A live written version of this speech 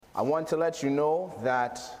I want to let you know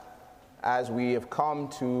that as we have come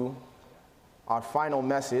to our final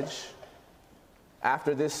message,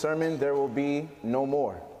 after this sermon, there will be no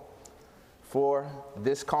more for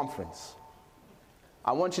this conference.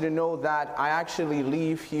 I want you to know that I actually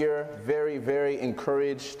leave here very, very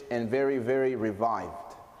encouraged and very, very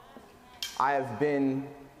revived. I have been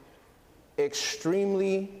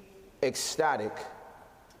extremely ecstatic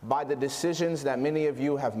by the decisions that many of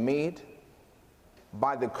you have made,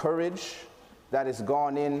 by the courage that has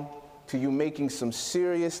gone in to you making some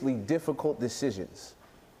seriously difficult decisions.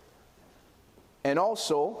 And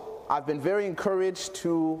also, I've been very encouraged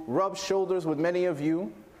to rub shoulders with many of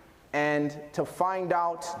you and to find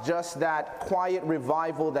out just that quiet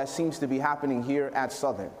revival that seems to be happening here at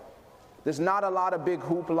Southern. There's not a lot of big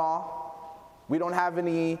hoopla. We don't have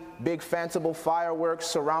any big fanciful fireworks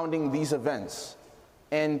surrounding these events.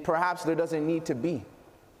 And perhaps there doesn't need to be.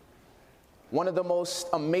 One of the most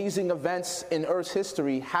amazing events in Earth's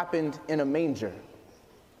history happened in a manger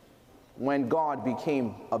when God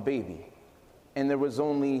became a baby. And there was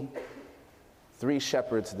only 3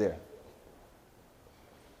 shepherds there.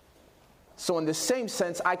 So in the same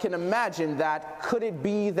sense, I can imagine that could it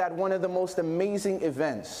be that one of the most amazing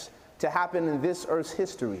events to happen in this Earth's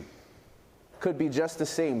history could be just the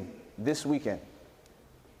same this weekend.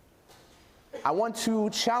 I want to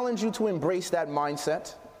challenge you to embrace that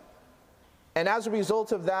mindset. And as a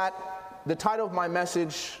result of that, the title of my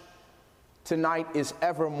message tonight is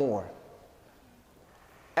Evermore.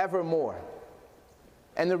 Evermore.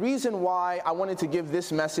 And the reason why I wanted to give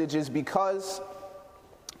this message is because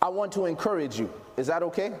I want to encourage you. Is that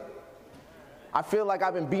okay? I feel like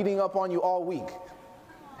I've been beating up on you all week.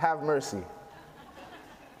 Have mercy.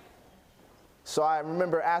 So I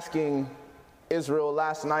remember asking Israel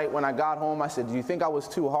last night when I got home, I said, do you think I was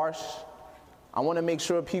too harsh? I want to make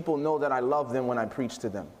sure people know that I love them when I preach to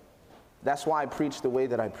them. That's why I preach the way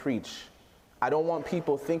that I preach. I don't want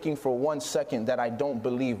people thinking for 1 second that I don't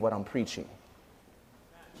believe what I'm preaching.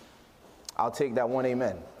 I'll take that one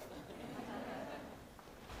amen.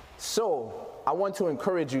 So, I want to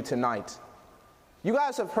encourage you tonight. You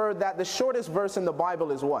guys have heard that the shortest verse in the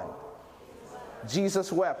Bible is what? Jesus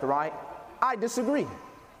wept, right? I disagree.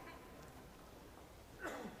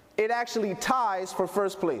 It actually ties for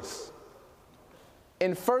first place.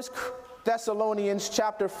 In 1 Thessalonians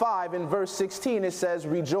chapter 5 in verse 16, it says,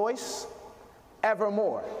 rejoice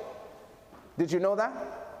evermore. Did you know that?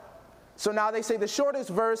 So now they say the shortest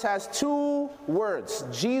verse has 2 words,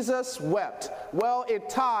 Jesus wept. Well, it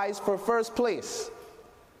ties for first place.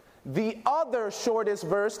 The other shortest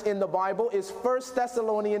verse in the Bible is 1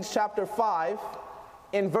 Thessalonians chapter 5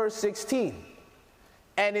 in verse 16.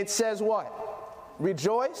 And it says what?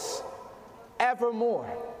 Rejoice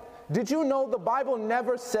evermore. Did you know the Bible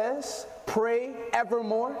never says pray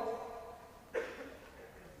evermore?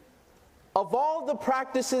 Of all the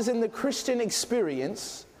practices in the Christian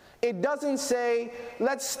experience, it doesn't say,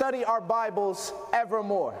 let's study our Bibles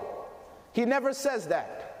evermore. He never says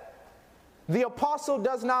that. The apostle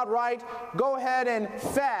does not write, go ahead and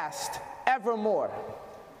fast evermore.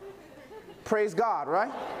 Praise God,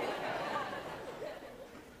 right?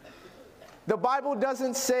 The Bible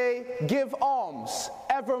doesn't say, give alms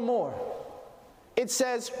evermore. It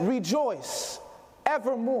says, rejoice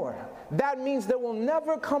evermore. That means there will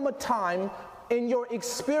never come a time in your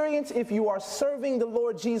experience, if you are serving the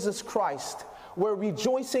Lord Jesus Christ, where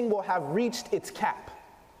rejoicing will have reached its cap.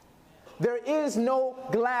 There is no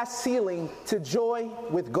glass ceiling to joy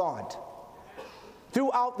with God.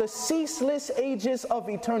 Throughout the ceaseless ages of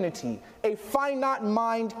eternity, a finite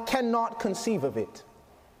mind cannot conceive of it.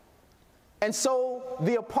 And so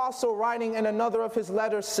the apostle, writing in another of his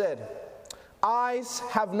letters, said, eyes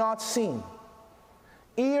have not seen,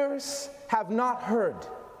 ears have not heard,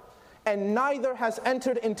 and neither has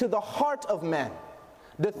entered into the heart of man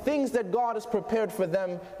the things that God has prepared for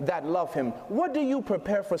them that love him. What do you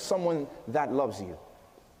prepare for someone that loves you?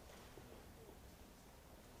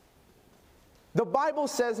 The Bible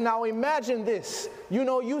says, now imagine this. You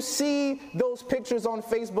know, you see those pictures on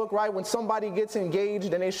Facebook, right? When somebody gets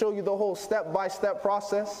engaged and they show you the whole step-by-step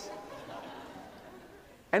process.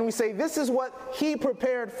 And we say, this is what he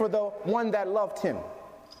prepared for the one that loved him.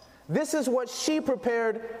 This is what she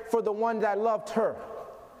prepared for the one that loved her.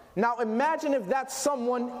 Now imagine if that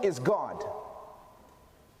someone is God,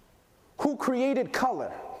 who created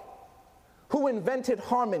color, who invented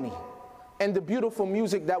harmony, and the beautiful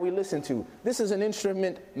music that we listen to. This is an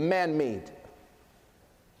instrument man-made,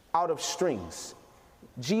 out of strings.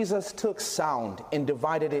 Jesus took sound and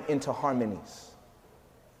divided it into harmonies.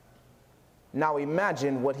 Now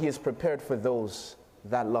imagine what he has prepared for those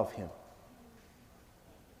that love him.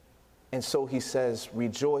 And so he says,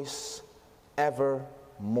 rejoice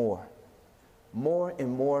evermore. More and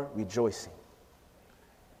more rejoicing.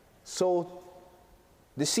 So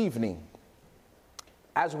this evening,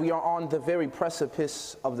 as we are on the very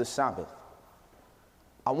precipice of the Sabbath,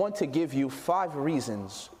 I want to give you 5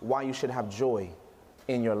 reasons why you should have joy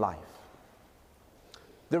in your life.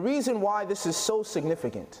 The reason why this is so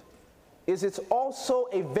significant is it's also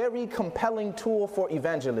a very compelling tool for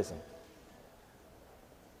evangelism.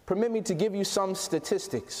 Permit me to give you some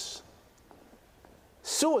statistics.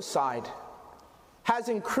 Suicide has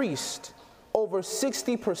increased over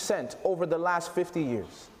 60% over the last 50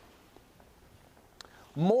 years.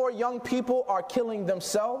 More young people are killing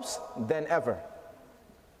themselves than ever.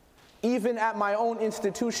 Even at my own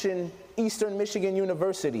institution, Eastern Michigan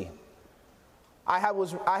University, I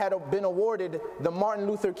had been awarded the Martin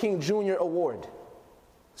Luther King Jr. Award,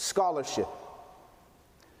 scholarship.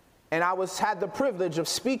 And I had the privilege of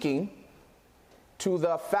speaking to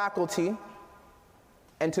the faculty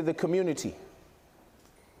and to the community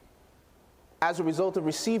as a result of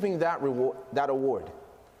receiving that award.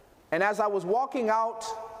 And as I was walking out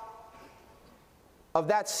of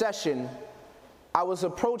that session, I was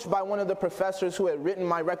approached by one of the professors who had written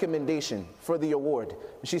my recommendation for the award.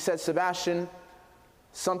 She said, Sebastien,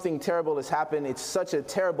 something terrible has happened. It's such a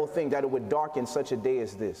terrible thing that it would darken such a day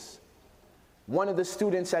as this. One of the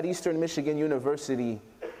students at Eastern Michigan University,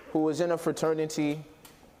 who was in a fraternity,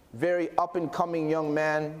 very up-and-coming young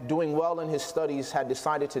man, doing well in his studies, had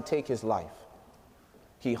decided to take his life.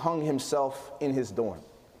 He hung himself in his dorm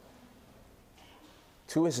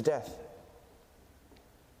to his death.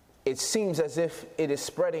 It seems as if it is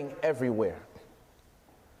spreading everywhere.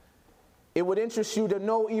 It would interest you to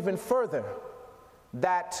know even further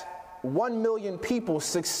that 1 million people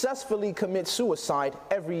successfully commit suicide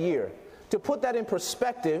every year. To put that in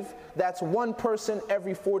perspective, that's 1 person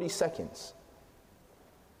every 40 seconds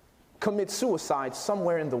commits suicide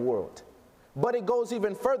somewhere in the world. But it goes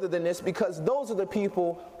even further than this, because those are the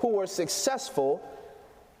people who are successful.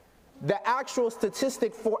 The actual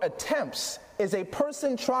statistic for attempts is a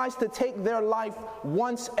person tries to take their life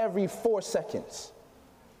once every 4 seconds.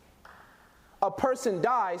 A person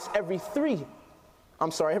dies every 7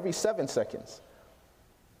 seconds.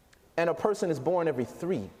 And a person is born every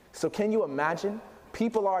 3. So can you imagine?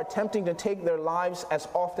 People are attempting to take their lives as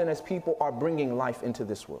often as people are bringing life into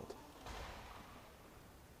this world.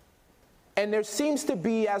 And there seems to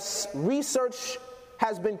be, as research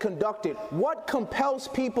has been conducted, what compels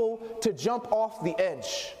people to jump off the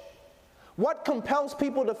edge? What compels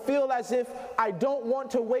people to feel as if I don't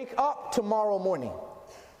want to wake up tomorrow morning?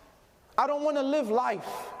 I don't want to live life.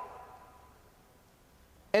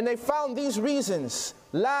 And they found these reasons: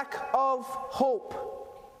 lack of hope,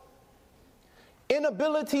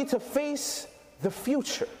 inability to face the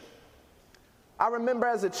future. I remember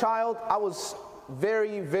as a child, I was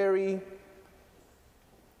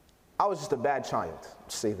just a bad child,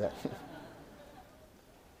 to say that.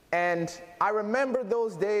 And I remember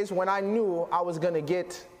those days when I knew I was going to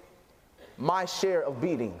get my share of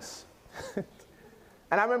beatings.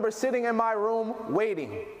 And I remember sitting in my room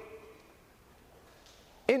waiting.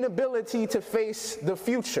 Inability to face the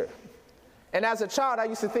future. And as a child, I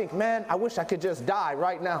used to think, man, I wish I could just die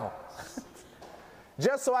right now.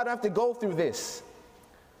 Just so I don't have to go through this.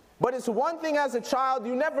 But it's one thing as a child,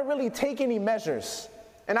 you never really take any measures.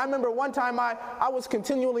 And I remember one time I was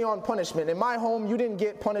continually on punishment. In my home, you didn't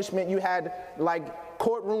get punishment. You had like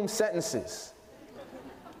courtroom sentences.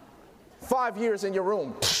 5 years in your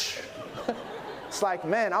room. It's like,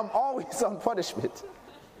 man, I'm always on punishment.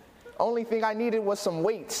 Only thing I needed was some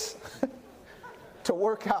weights to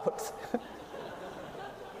work out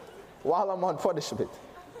while I'm on punishment.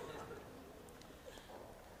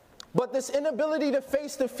 But this inability to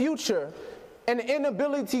face the future, an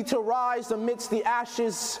inability to rise amidst the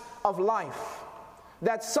ashes of life,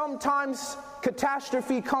 that sometimes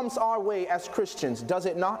catastrophe comes our way as Christians, does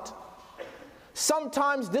it not?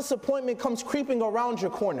 Sometimes disappointment comes creeping around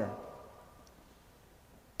your corner.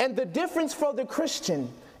 And the difference for the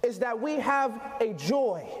Christian is that we have a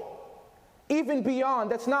joy, even beyond,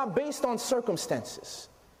 that's not based on circumstances.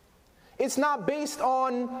 It's not based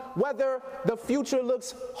on whether the future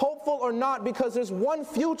looks hopeful or not, because there's one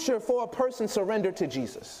future for a person surrendered to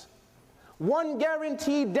Jesus. One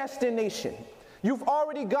guaranteed destination. You've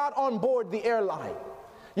already got on board the airline.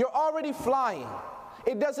 You're already flying.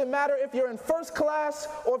 It doesn't matter if you're in first class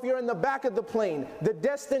or if you're in the back of the plane. The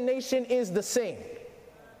destination is the same.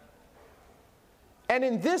 And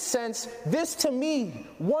in this sense, this to me,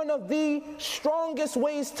 one of the strongest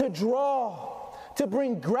ways to draw to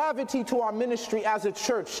bring gravity to our ministry as a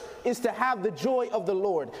church is to have the joy of the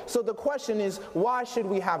Lord. So the question is, why should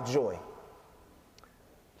we have joy?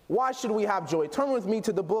 Why should we have joy? Turn with me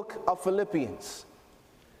to the book of Philippians.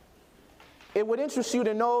 It would interest you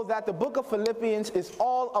to know that the book of Philippians is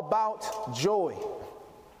all about joy.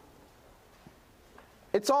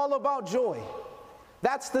 It's all about joy.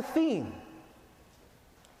 That's the theme.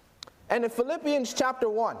 And in Philippians chapter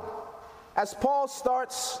 1, as Paul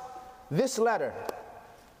starts this letter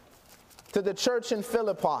to the church in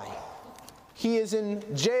Philippi, he is in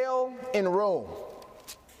jail in Rome.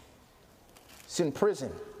 He's in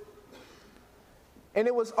prison. And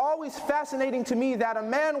it was always fascinating to me that a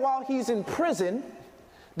man, while he's in prison,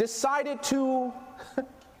 decided to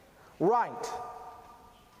write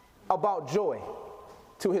about joy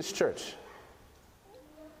to his church.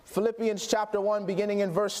 Philippians chapter 1, beginning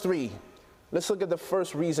in verse 3. Let's look at the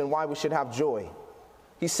first reason why we should have joy.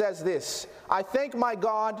 He says this, I thank my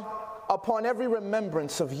God upon every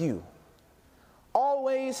remembrance of you,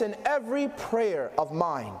 always in every prayer of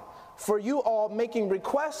mine, for you all making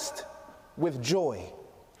request with joy,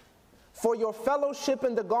 for your fellowship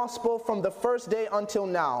in the gospel from the first day until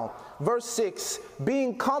now. Verse 6,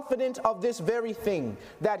 being confident of this very thing,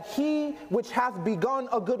 that he which hath begun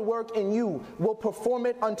a good work in you will perform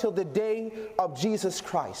it until the day of Jesus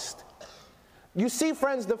Christ. You see,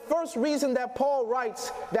 friends, the first reason that Paul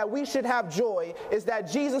writes that we should have joy is that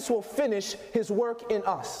Jesus will finish his work in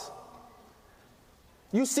us.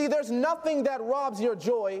 You see, there's nothing that robs your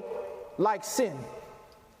joy like sin.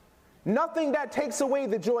 Nothing that takes away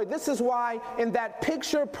the joy. This is why in that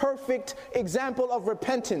picture-perfect example of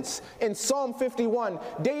repentance in Psalm 51,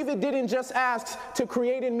 David didn't just ask to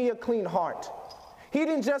create in me a clean heart. He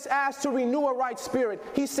didn't just ask to renew a right spirit.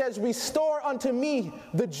 He says, restore unto me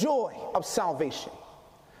the joy of salvation,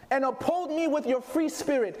 and uphold me with your free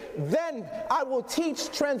spirit. Then I will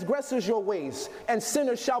teach transgressors your ways, and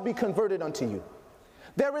sinners shall be converted unto you.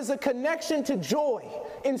 There is a connection to joy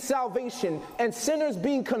in salvation and sinners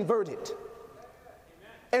being converted.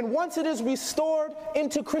 And once it is restored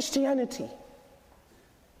into Christianity,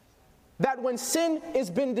 that when sin has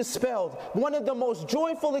been dispelled, one of the most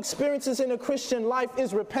joyful experiences in a Christian life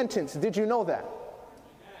is repentance. Did you know that?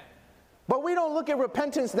 But we don't look at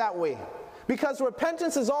repentance that way, because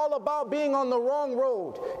repentance is all about being on the wrong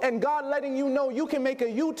road and God letting you know you can make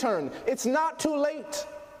a U-turn. It's not too late.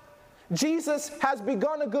 Jesus has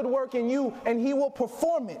begun a good work in you, and he will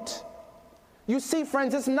perform it. You see,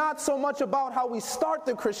 friends, it's not so much about how we start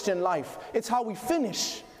the Christian life, it's how we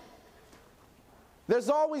finish. There's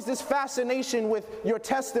always this fascination with your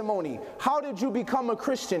testimony. How did you become a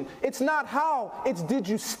Christian? It's not how, it's did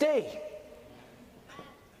you stay?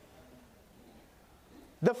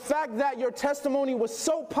 The fact that your testimony was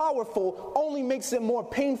so powerful only makes it more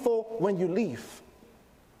painful when you leave.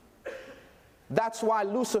 That's why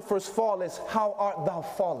Lucifer's fall is, how art thou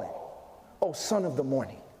fallen, O son of the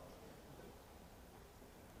morning.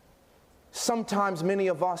 Sometimes many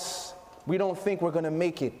of us, we don't think we're going to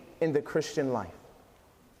make it in the Christian life.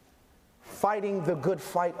 Fighting the good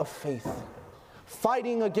fight of faith.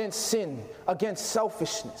 Fighting against sin, against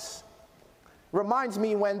selfishness. Reminds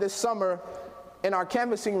me when this summer in our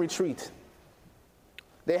canvassing retreat,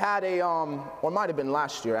 they had or it might have been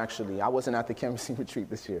last year actually. I wasn't at the canvassing retreat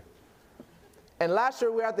this year. And last year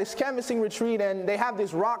we were at this canvassing retreat, and they have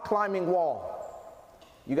this rock climbing wall.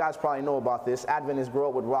 You guys probably know about this. Adventists grew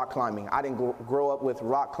up with rock climbing. I didn't grow up with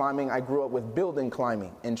rock climbing. I grew up with building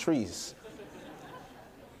climbing and trees.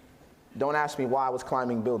 Don't ask me why I was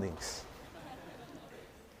climbing buildings.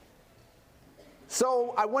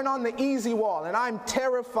 So I went on the easy wall, and I'm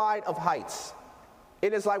terrified of heights.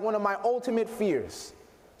 It is like one of my ultimate fears.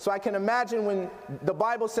 So I can imagine when the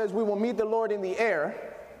Bible says we will meet the Lord in the air,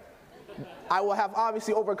 I will have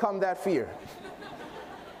obviously overcome that fear.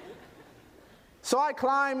 So I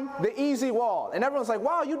climb the easy wall, and everyone's like,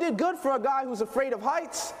 wow, you did good for a guy who's afraid of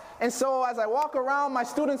heights. And so as I walk around, my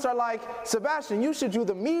students are like, Sebastien, you should do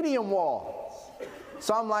the medium wall.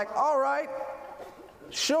 So I'm like, all right,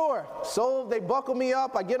 sure. So they buckle me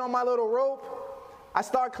up, I get on my little rope, I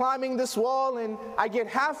start climbing this wall, and I get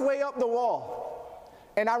halfway up the wall.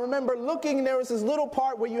 And I remember looking, there was this little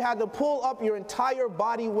part where you had to pull up your entire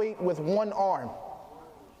body weight with one arm.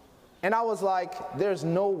 And I was like, there's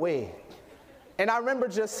no way. And I remember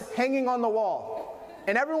just hanging on the wall.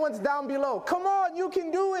 And everyone's down below. Come on, you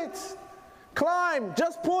can do it. Climb,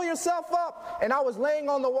 just pull yourself up. And I was laying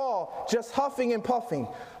on the wall, just huffing and puffing.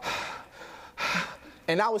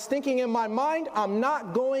 And I was thinking in my mind, I'm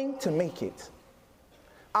not going to make it.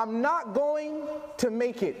 I'm not going to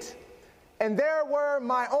make it. And there were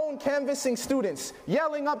my own canvassing students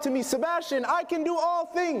yelling up to me, Sebastien, I can do all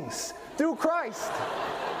things through Christ.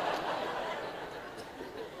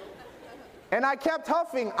 And I kept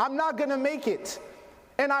huffing, I'm not going to make it.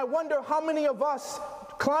 And I wonder how many of us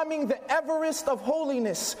climbing the Everest of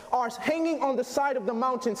holiness are hanging on the side of the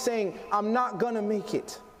mountain saying, I'm not going to make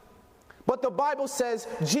it. But the Bible says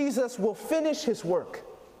Jesus will finish his work.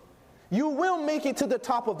 You will make it to the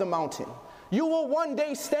top of the mountain. You will one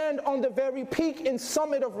day stand on the very peak and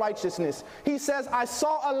summit of righteousness. He says, I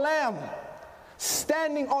saw a lamb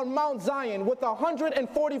standing on Mount Zion with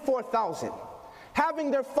 144,000,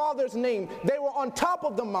 having their father's name. They were on top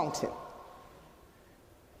of the mountain.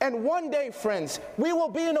 And one day, friends, we will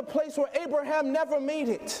be in a place where Abraham never made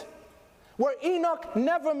it, where Enoch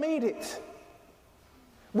never made it.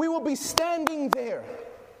 We will be standing there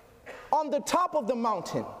on the top of the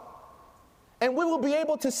mountain. And we will be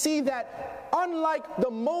able to see that unlike the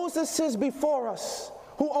Moseses before us,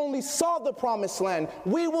 who only saw the promised land,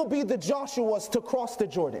 we will be the Joshuas to cross the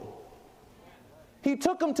Jordan. He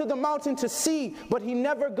took them to the mountain to see, but he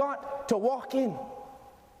never got to walk in.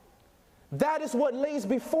 That is what lays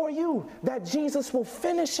before you, that Jesus will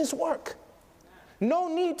finish his work. No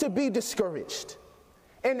need to be discouraged.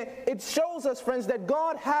 And it shows us, friends, that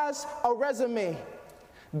God has a resume.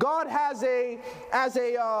 God has a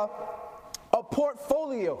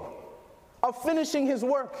portfolio of finishing his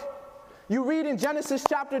work. You read in Genesis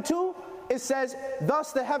chapter 2, it says,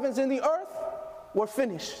 thus the heavens and the earth were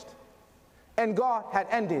finished. And God had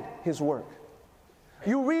ended his work.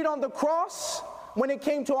 You read on the cross, when it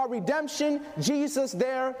came to our redemption, Jesus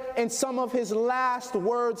there in some of his last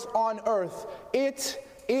words on earth, it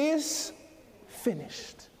is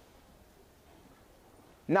finished.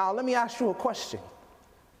 Now let me ask you a question.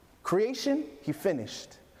 Creation, he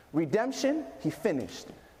finished. Redemption, he finished.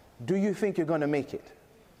 Do you think you're going to make it?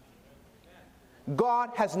 God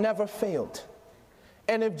has never failed.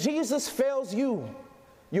 And if Jesus fails you,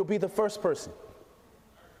 you'll be the first person.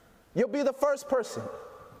 You'll be the first person.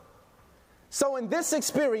 So in this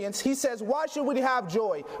experience, he says, why should we have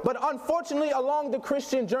joy? But unfortunately, along the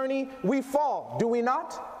Christian journey, we fall, do we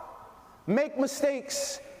not? Make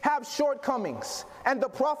mistakes, have shortcomings. And the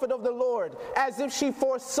prophet of the Lord, as if she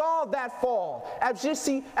foresaw that fall, as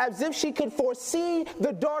if she could foresee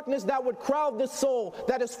the darkness that would crowd the soul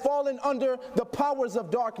that has fallen under the powers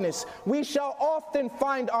of darkness, we shall often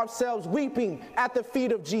find ourselves weeping at the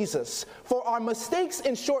feet of Jesus for our mistakes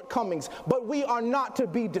and shortcomings, but we are not to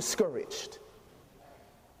be discouraged.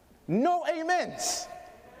 No amens.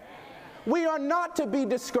 We are not to be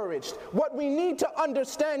discouraged. What we need to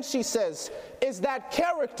understand, she says, is that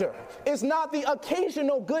character is not the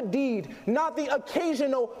occasional good deed, not the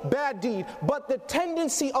occasional bad deed, but the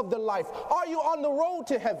tendency of the life. Are you on the road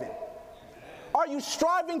to heaven? Are you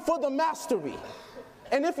striving for the mastery?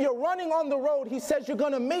 And if you're running on the road, he says you're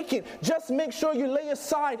going to make it. Just make sure you lay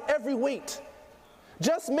aside every weight.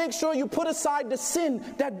 Just make sure you put aside the sin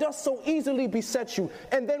that does so easily beset you.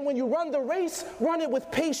 And then when you run the race, run it with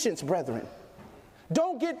patience, brethren.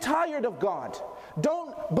 Don't get tired of God.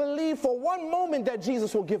 Don't believe for one moment that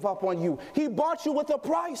Jesus will give up on you. He bought you with a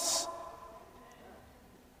price.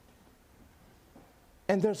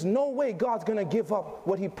 And there's no way God's going to give up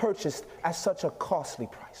what he purchased at such a costly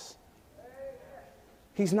price.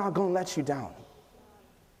 He's not going to let you down.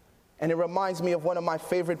 And it reminds me of one of my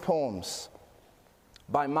favorite poems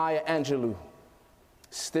by Maya Angelou,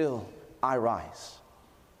 Still I Rise.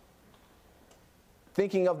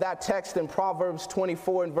 Thinking of that text in Proverbs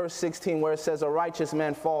 24 and verse 16 where it says a righteous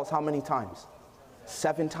man falls how many times?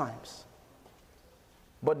 7 times.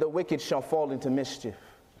 But the wicked shall fall into mischief.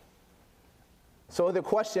 So the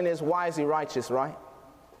question is, why is he righteous, right?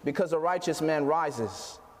 Because a righteous man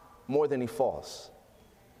rises more than he falls.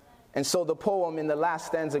 And so the poem in the last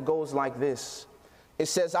stanza goes like this. It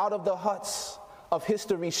says, out of the huts of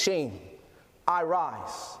history's shame, I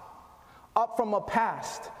rise. Up from a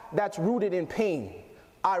past that's rooted in pain,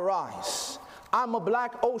 I rise. I'm a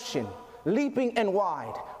black ocean, leaping and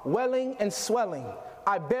wide, welling and swelling.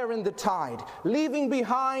 I bear in the tide, leaving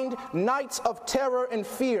behind nights of terror and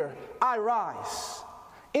fear. I rise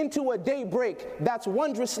into a daybreak that's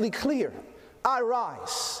wondrously clear. I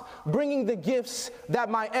rise, bringing the gifts that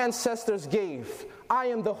my ancestors gave. I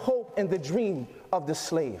am the hope and the dream of the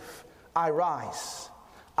slave. I rise,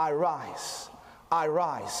 I rise, I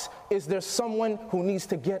rise. Is there someone who needs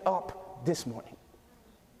to get up this morning?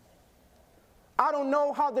 I don't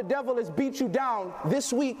know how the devil has beat you down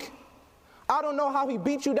this week. I don't know how he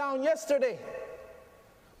beat you down yesterday.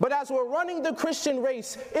 But as we're running the Christian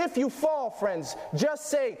race, if you fall, friends, just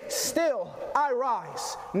say, still I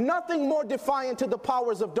rise. Nothing more defiant to the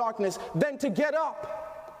powers of darkness than to get up.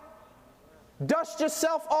 Dust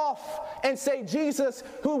yourself off and say, Jesus,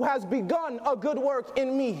 who has begun a good work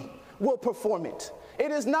in me, will perform it. It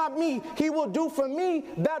is not me. He will do for me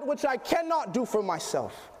that which I cannot do for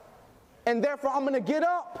myself. And therefore, I'm going to get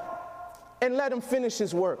up and let him finish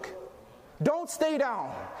his work. Don't stay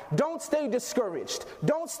down. Don't stay discouraged.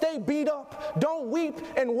 Don't stay beat up. Don't weep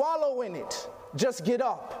and wallow in it. Just get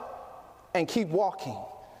up and keep walking.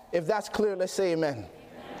 If that's clear, let's say amen. Amen.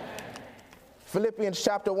 Philippians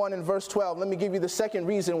chapter 1 and verse 12. Let me give you the second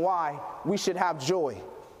reason why we should have joy.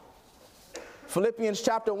 Philippians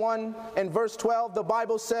chapter 1 and verse 12, the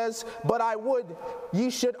Bible says, "But I would ye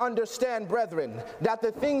should understand, brethren, that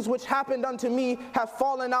the things which happened unto me have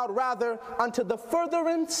fallen out rather unto the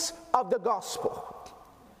furtherance of the gospel,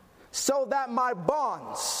 so that my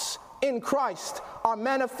bonds in Christ are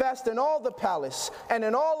manifest in all the palace and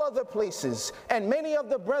in all other places, and many of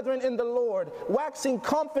the brethren in the Lord, waxing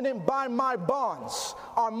confident by my bonds,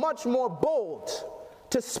 are much more bold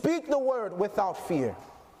to speak the word without fear."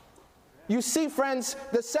 You see, friends,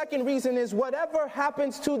 the second reason is whatever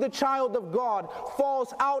happens to the child of God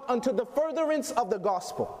falls out unto the furtherance of the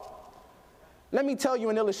gospel. Let me tell you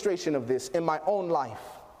an illustration of this in my own life.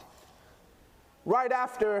 Right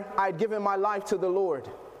after I'd given my life to the Lord,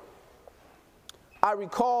 I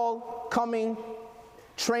recall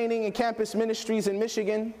training in campus ministries in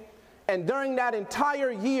Michigan, and during that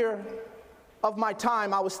entire year of my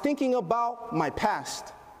time, I was thinking about my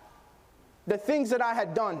past, the things that I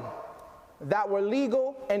had done that were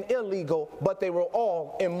legal and illegal, but they were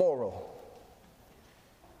all immoral.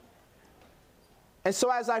 And so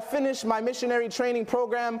as I finished my missionary training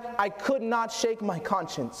program, I could not shake my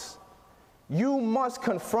conscience. You must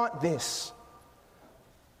confront this.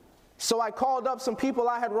 So I called up some people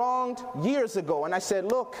I had wronged years ago, and I said,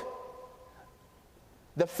 look,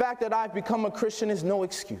 the fact that I've become a Christian is no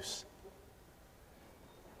excuse.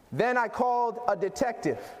 Then I called a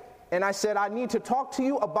detective, and I said, I need to talk to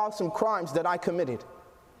you about some crimes that I committed.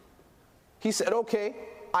 He said, okay.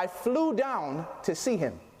 I flew down to see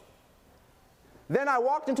him. Then I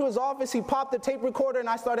walked into his office, he popped the tape recorder, and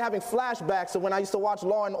I started having flashbacks of when I used to watch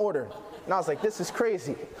Law and Order. And I was like, this is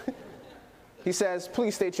crazy. He says,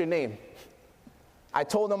 please state your name. I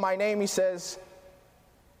told him my name. He says,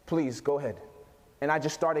 please go ahead. And I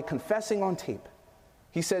just started confessing on tape.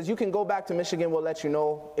 He says, you can go back to Michigan, we'll let you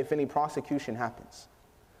know if any prosecution happens.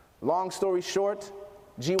 Long story short,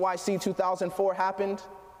 GYC 2004 happened.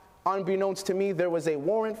 Unbeknownst to me, there was a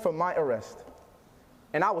warrant for my arrest.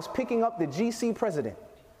 And I was picking up the GC president.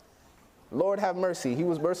 Lord have mercy, he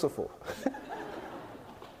was merciful.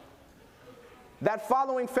 That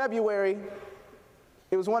following February,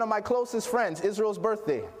 it was one of my closest friends, Israel's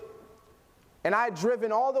birthday. And I had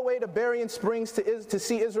driven all the way to Berrien Springs to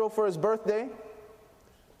see Israel for his birthday.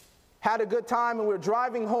 Had a good time, and we were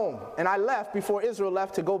driving home. And I left before Israel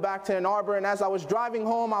left to go back to Ann Arbor. And as I was driving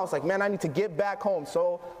home, I was like, man, I need to get back home.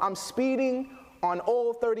 So I'm speeding on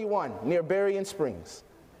Old 31 near Berrien Springs.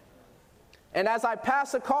 And as I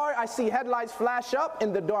pass a car, I see headlights flash up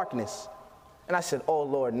in the darkness. And I said, oh,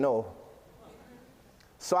 Lord, no.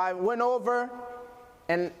 So I went over,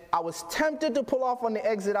 and I was tempted to pull off on the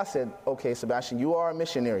exit. I said, okay, Sebastien, you are a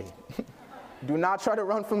missionary. Do not try to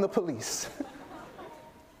run from the police.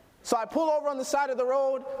 So I pull over on the side of the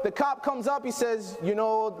road. The cop comes up. He says, you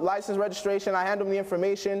know, license, registration. I hand him the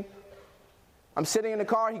information. I'm sitting in the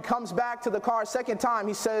car. He comes back to the car a second time.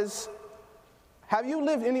 He says, have you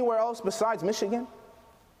lived anywhere else besides Michigan?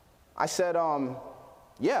 I said,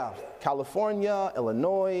 yeah, California,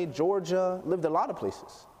 Illinois, Georgia, lived a lot of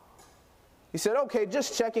places. He said, okay,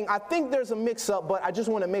 just checking. I think there's a mix-up, but I just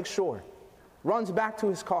want to make sure. Runs back to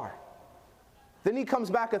his car. Then he comes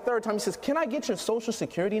back a third time. He says, can I get your social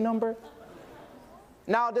security number?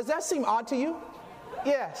 Now, does that seem odd to you?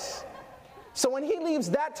 Yes. So when he leaves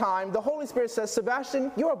that time, the Holy Spirit says,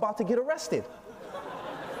 Sebastien, you're about to get arrested.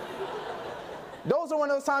 Those are one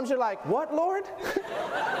of those times you're like, what, Lord?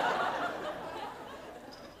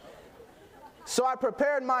 So I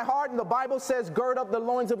prepared my heart, and the Bible says, gird up the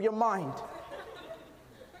loins of your mind.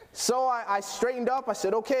 So I straightened up. I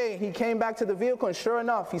said, okay. He came back to the vehicle, and sure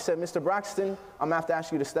enough, he said, Mr. Braxton, I'm going to have to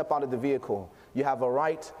ask you to step out of the vehicle. You have a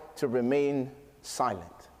right to remain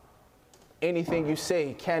silent. Anything you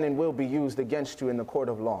say can and will be used against you in the court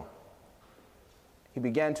of law. He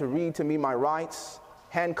began to read to me my rights,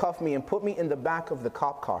 handcuffed me, and put me in the back of the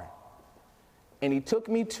cop car. And he took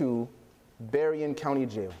me to Berrien County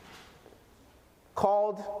Jail.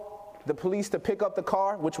 Called the police to pick up the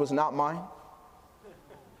car, which was not mine.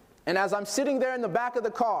 And as I'm sitting there in the back of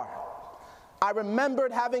the car, I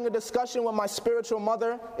remembered having a discussion with my spiritual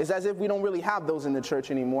mother. It's as if we don't really have those in the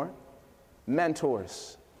church anymore.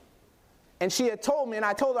 Mentors. And she had told me, and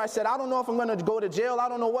I told her, I said, I don't know if I'm going to go to jail. I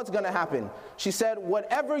don't know what's going to happen. She said,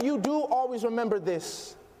 whatever you do, always remember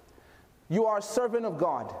this. You are a servant of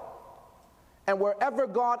God. And wherever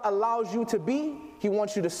God allows you to be, He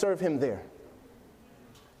wants you to serve Him there.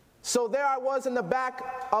 So there I was in the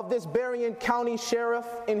back of this Berrien County sheriff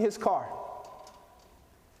in his car,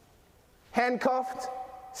 handcuffed,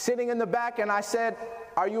 sitting in the back, and I said,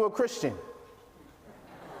 are you a Christian?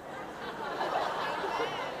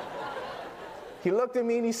 He looked at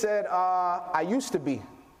me and he said, I used to be.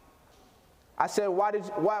 I said,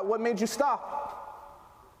 what made you stop?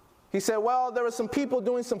 He said, well, there were some people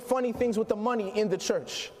doing some funny things with the money in the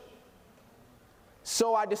church.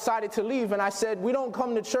 So I decided to leave, and I said, we don't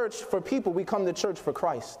come to church for people, we come to church for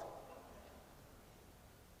Christ.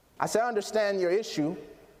 I said, I understand your issue,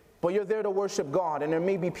 but you're there to worship God, and there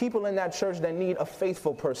may be people in that church that need a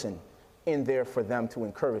faithful person in there for them to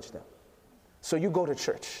encourage them. So you go to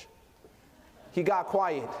church. He got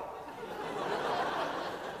quiet.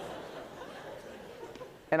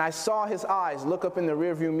 And I saw his eyes look up in the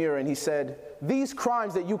rearview mirror, and he said, these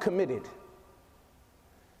crimes that you committed,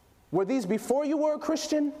 were these before you were a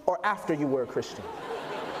Christian or after you were a Christian?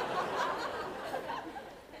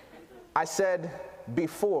 I said,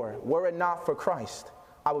 before. Were it not for Christ,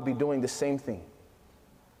 I would be doing the same thing.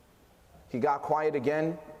 He got quiet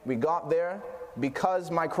again. We got there. Because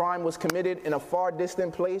my crime was committed in a far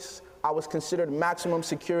distant place, I was considered maximum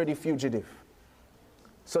security fugitive.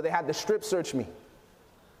 So they had to strip search me.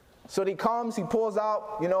 So he comes, he pulls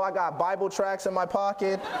out, I got Bible tracts in my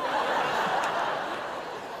pocket.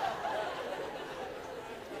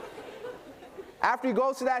 After he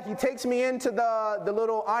goes to that, he takes me into the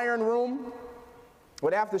little iron room where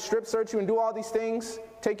they have to strip search you and do all these things,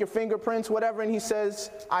 take your fingerprints, whatever, and he says,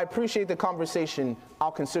 I appreciate the conversation.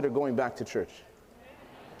 I'll consider going back to church.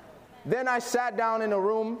 Then I sat down in a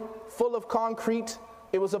room full of concrete.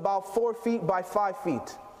 It was about 4 feet by 5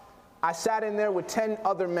 feet. I sat in there with 10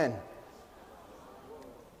 other men.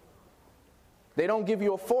 They don't give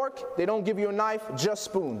you a fork, they don't give you a knife, just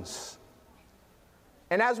spoons.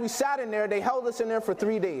 And as we sat in there, they held us in there for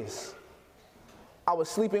 3 days. I was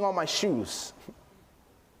sleeping on my shoes.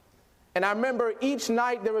 And I remember each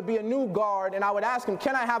night there would be a new guard, and I would ask him,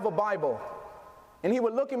 can I have a Bible? And he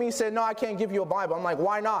would look at me and say, no, I can't give you a Bible. I'm like,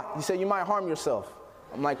 why not? He said, you might harm yourself.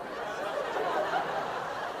 I'm like,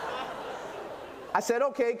 I said,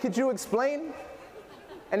 okay, could you explain?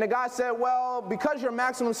 And the guy said, well, because you're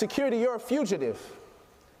maximum security, you're a fugitive.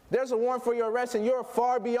 There's a warrant for your arrest, and you're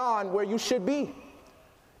far beyond where you should be.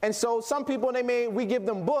 And so some people, we give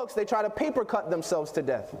them books, they try to paper cut themselves to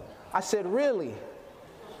death. I said, really?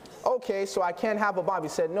 Okay, so I can't have a Bible. He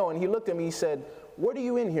said, no. And he looked at me, he said, what are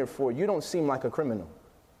you in here for? You don't seem like a criminal.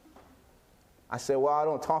 I said, well, I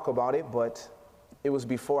don't talk about it, but it was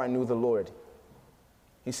before I knew the Lord.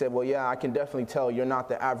 He said, well, yeah, I can definitely tell you're not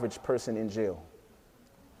the average person in jail.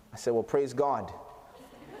 I said, well, praise God.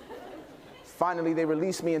 Finally, they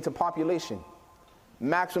released me into population.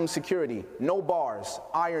 Maximum security, no bars,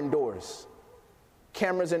 iron doors,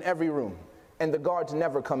 cameras in every room. And the guards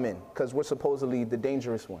never come in because we're supposedly the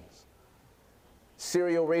dangerous ones.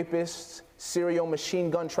 Serial rapists, serial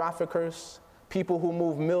machine gun traffickers, people who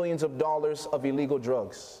move millions of dollars of illegal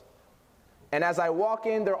drugs. And as I walk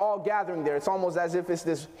in, they're all gathering there. It's almost as if it's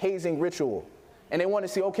this hazing ritual. And they want to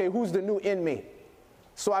see, okay, who's the new inmate?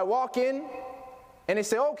 So I walk in, and they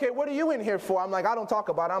say, okay, what are you in here for? I'm like, I don't talk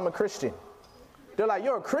about it. I'm a Christian. They're like,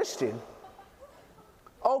 you're a Christian?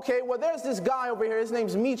 Okay, well, there's this guy over here. His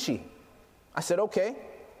name's Michi. I said, okay.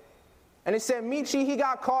 And they said, Michi, he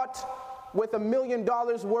got caught with $1 million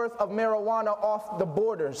worth of marijuana off the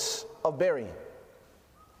borders of Berrien.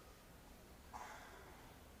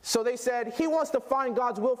 So they said, he wants to find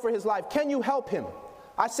God's will for his life. Can you help him?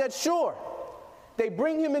 I said, sure. They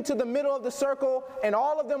bring him into the middle of the circle, and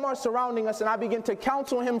all of them are surrounding us, and I begin to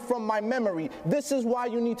counsel him from my memory. This is why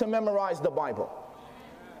you need to memorize the Bible.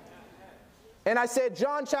 And I said,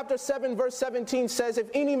 John chapter 7, verse 17 says, if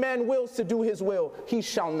any man wills to do his will, he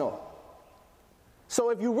shall know.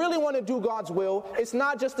 So if you really want to do God's will, it's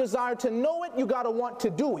not just desire to know it, you got to want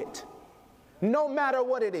to do it, no matter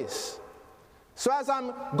what it is. So as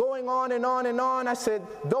I'm going on and on and on, I said,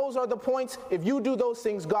 those are the points. If you do those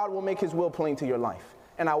things, God will make his will plain to your life.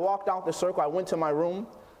 And I walked out the circle. I went to my room,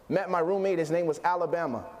 met my roommate. His name was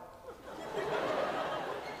Alabama.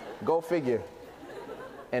 Go figure.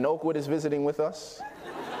 And Oakwood is visiting with us.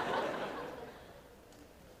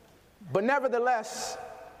 But nevertheless,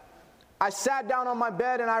 I sat down on my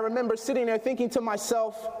bed and I remember sitting there thinking to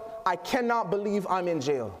myself, I cannot believe I'm in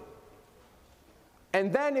jail.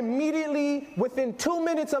 And then immediately, within 2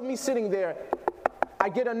 minutes of me sitting there, I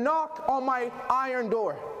get a knock on my iron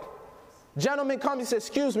door. Gentleman comes and says,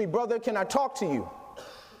 excuse me, brother, can I talk to you?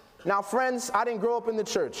 Now, friends, I didn't grow up in the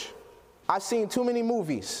church. I've seen too many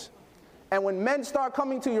movies. And when men start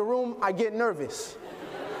coming to your room, I get nervous.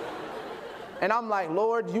 And I'm like,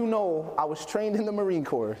 Lord, you know I was trained in the Marine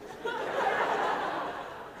Corps.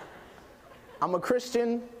 I'm a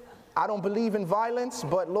Christian. I don't believe in violence,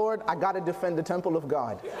 but Lord, I got to defend the temple of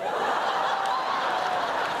God.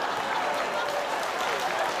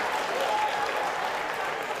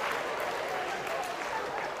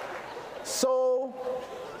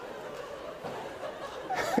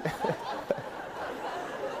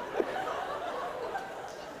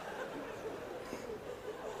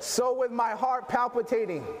 So with my heart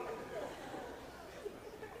palpitating,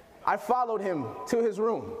 I followed him to his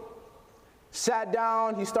room. Sat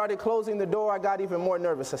down, he started closing the door. I got even more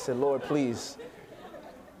nervous. I said, Lord, please,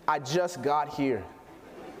 I just got here.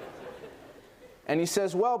 And he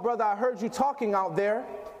says, well, brother, I heard you talking out there.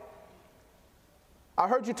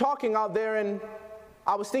 And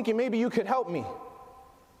I was thinking maybe you could help me.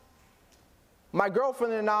 My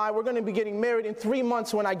girlfriend and I, we're going to be getting married in 3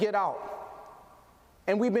 months when I get out.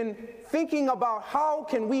 And we've been thinking about how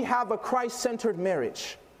can we have a Christ-centered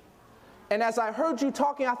marriage. And as I heard you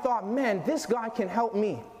talking, I thought, man, this guy can help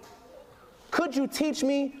me. Could you teach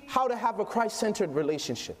me how to have a Christ-centered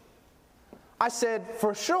relationship? I said,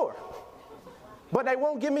 for sure. But they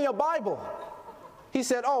won't give me a Bible. He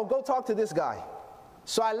said, oh, go talk to this guy.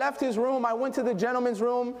 So I left his room. I went to the gentleman's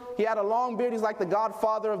room. He had a long beard. He's like the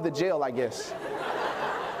godfather of the jail, I guess.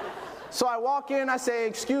 So I walk in, I say,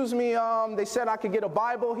 excuse me, they said I could get a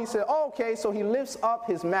Bible. He said, oh, okay. So he lifts up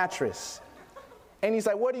his mattress. And he's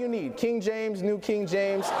like, what do you need? King James, New King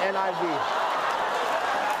James, NIV.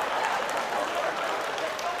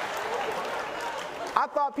 I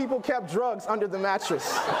thought people kept drugs under the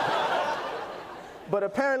mattress. But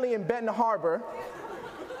apparently in Benton Harbor,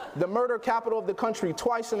 the murder capital of the country,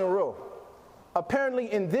 twice in a row,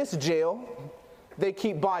 apparently in this jail, they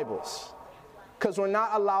keep Bibles. Because we're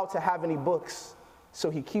not allowed to have any books, so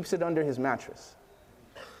he keeps it under his mattress.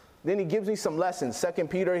 Then he gives me some lessons. 2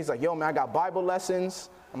 Peter, he's like, yo, man, I got Bible lessons.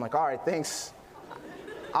 I'm like, all right, thanks.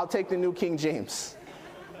 I'll take the New King James.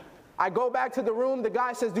 I go back to the room. The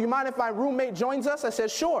guy says, do you mind if my roommate joins us? I said,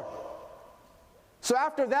 sure. So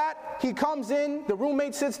after that, he comes in, the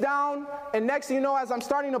roommate sits down, and next thing you know, as I'm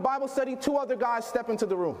starting a Bible study, 2 other guys step into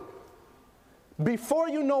the room. Before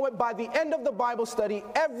you know it, by the end of the Bible study,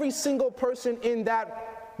 every single person in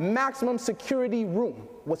that maximum security room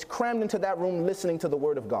was crammed into that room listening to the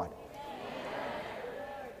Word of God.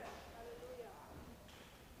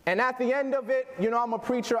 And at the end of it, you know, I'm a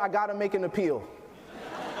preacher, I got to make an appeal.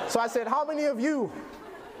 So I said, how many of you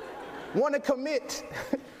want to commit?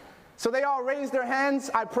 So they all raised their hands.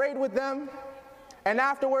 I prayed with them. And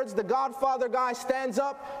afterwards, the Godfather guy stands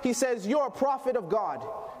up. He says, you're a prophet of God.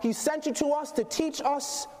 He sent you to us to teach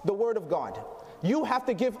us the Word of God. You have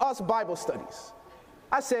to give us Bible studies.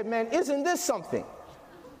 I said, man, isn't this something?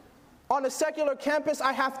 On a secular campus,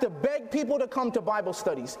 I have to beg people to come to Bible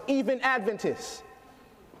studies, even Adventists.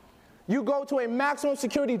 You go to a maximum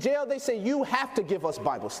security jail, they say, you have to give us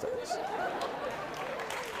Bible studies.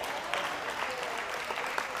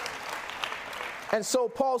 And so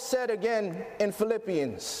Paul said again in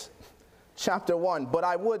Philippians chapter 1, but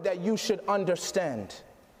I would that you should understand,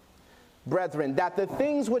 brethren, that the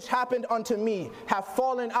things which happened unto me have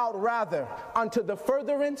fallen out rather unto the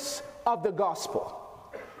furtherance of the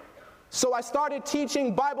gospel. So I started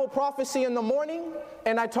teaching Bible prophecy in the morning,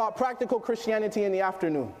 and I taught practical Christianity in the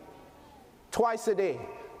afternoon, twice a day.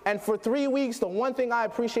 And for 3 weeks, the one thing I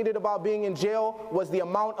appreciated about being in jail was the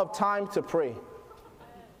amount of time to pray.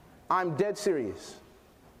 I'm dead serious.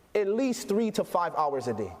 At least 3 to 5 hours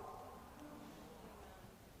a day.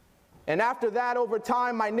 And after that, over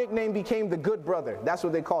time, my nickname became the good brother. That's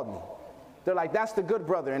what they called me. They're like, that's the good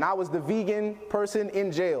brother. And I was the vegan person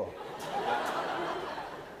in jail.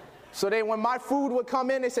 So when my food would come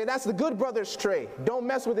in, they say, that's the good brother's tray. Don't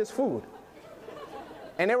mess with his food.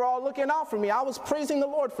 And they were all looking out for me. I was praising the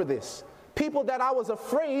Lord for this. People that I was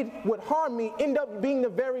afraid would harm me end up being the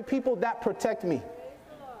very people that protect me.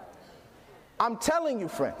 I'm telling you,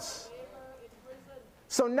 friends.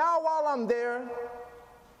 So now while I'm there,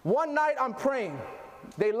 one night I'm praying.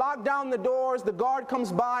 They lock down the doors. The guard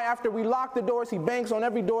comes by. After we lock the doors, he bangs on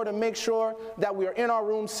every door to make sure that we are in our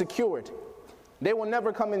rooms secured. They will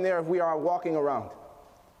never come in there if we are walking around.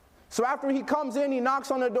 So after he comes in, he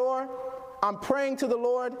knocks on the door. I'm praying to the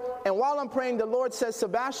Lord, and while I'm praying, the Lord says,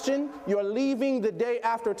 Sebastien, you're leaving the day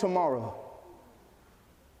after tomorrow.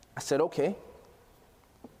 I said, okay.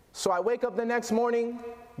 So I wake up the next morning,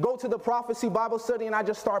 go to the prophecy Bible study, and I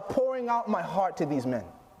just start pouring out my heart to these men.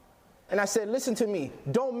 And I said, listen to me,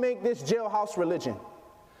 don't make this jailhouse religion.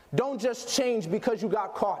 Don't just change because you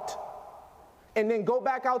got caught and then go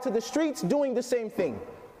back out to the streets doing the same thing.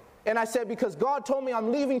 And I said, because God told me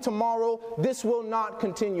I'm leaving tomorrow, this will not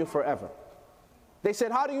continue forever. They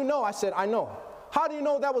said, how do you know? I said, I know. How do you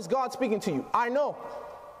know that was God speaking to you? I know.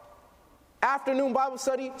 Afternoon Bible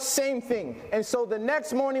study, same thing. And so the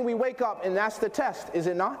next morning we wake up, and that's the test, is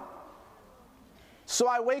it not? So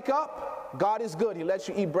I wake up, God is good. He lets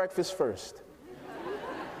you eat breakfast first.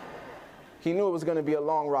 He knew it was going to be a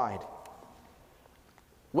long ride.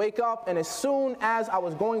 Wake up, and as soon as I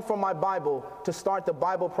was going for my Bible to start the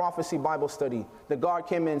Bible prophecy Bible study, the guard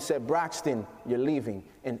came in and said, Braxton, you're leaving.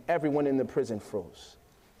 And everyone in the prison froze.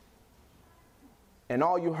 And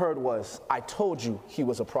all you heard was, I told you he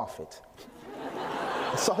was a prophet.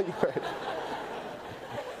 That's all you heard.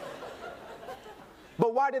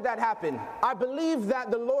 But why did that happen? I believe that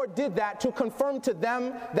the Lord did that to confirm to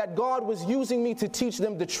them that God was using me to teach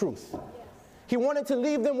them the truth. He wanted to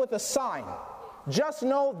leave them with a sign. Just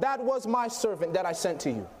know that was my servant that I sent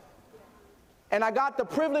to you. And I got the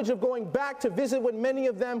privilege of going back to visit with many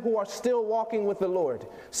of them who are still walking with the Lord.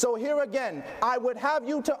 So here again, I would have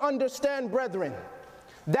you to understand, brethren,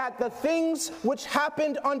 that the things which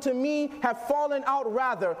happened unto me have fallen out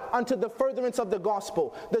rather unto the furtherance of the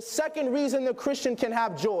gospel. The second reason the Christian can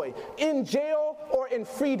have joy, in jail or in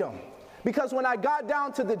freedom. Because when I got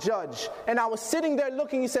down to the judge and I was sitting there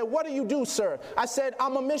looking, he said, what do you do, sir? I said,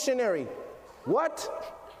 I'm a missionary. What?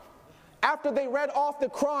 After they read off the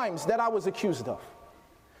crimes that I was accused of.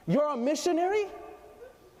 You're a missionary?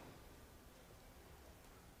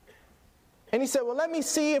 And he said, well, let me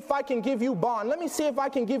see if I can give you bond. Let me see if I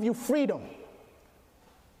can give you freedom.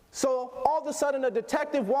 So all of a sudden a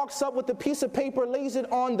detective walks up with a piece of paper, lays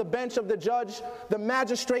it on the bench of the judge. The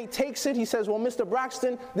magistrate takes it. He says, well, Mr.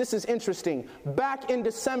 Braxton, this is interesting. Back in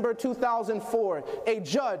December 2004, a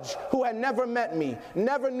judge who had never met me,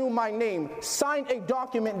 never knew my name, signed a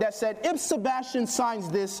document that said, if Sebastien signs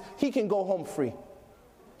this, he can go home free.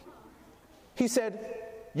 He said,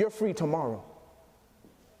 you're free tomorrow.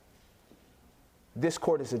 This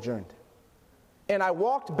court is adjourned. And I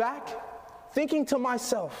walked back thinking to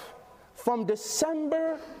myself, from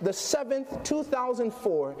December the 7th,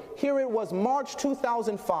 2004, here it was March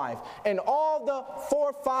 2005, and all the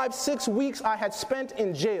 4, 5, 6 weeks I had spent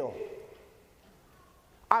in jail,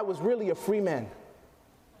 I was really a free man.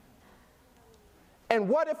 And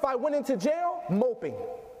what if I went into jail moping?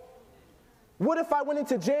 What if I went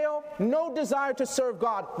into jail, no desire to serve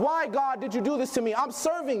God? Why, God, did you do this to me? I'm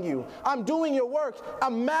serving you. I'm doing your work.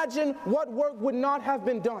 Imagine what work would not have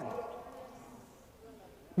been done.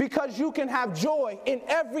 Because you can have joy in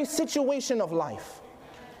every situation of life.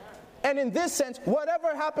 And in this sense,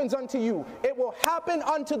 whatever happens unto you, it will happen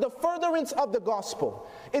unto the furtherance of the gospel.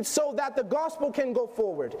 It's so that the gospel can go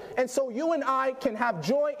forward. And so you and I can have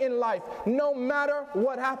joy in life no matter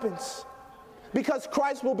what happens. Because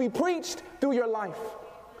Christ will be preached through your life.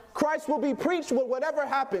 Christ will be preached with whatever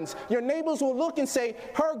happens. Your neighbors will look and say,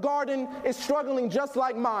 her garden is struggling just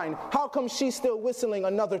like mine. How come she's still whistling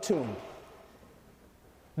another tune?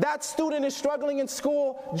 That student is struggling in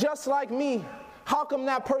school just like me. How come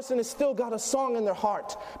that person has still got a song in their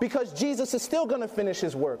heart? Because Jesus is still going to finish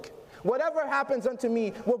his work. Whatever happens unto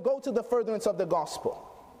me will go to the furtherance of the gospel.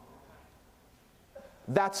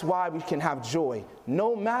 That's why we can have joy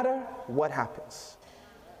no matter what happens.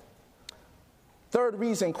 Third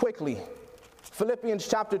reason, quickly, Philippians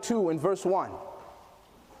chapter 2 and verse 1.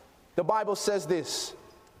 The Bible says this.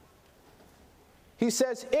 He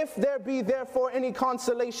says, if there be therefore any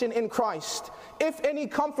consolation in Christ, if any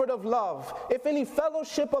comfort of love, if any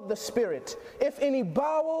fellowship of the Spirit, if any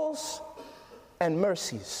bowels and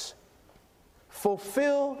mercies,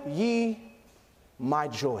 fulfill ye my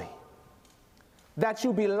joy, that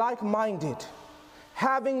you be like-minded,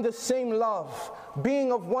 having the same love,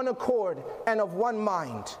 being of one accord and of one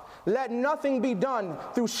mind. Let nothing be done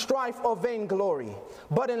through strife or vainglory,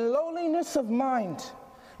 but in lowliness of mind,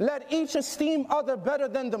 let each esteem other better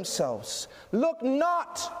than themselves. Look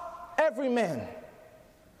not every man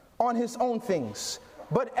on his own things,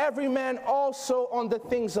 but every man also on the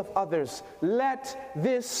things of others. Let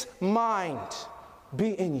this mind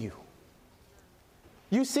be in you.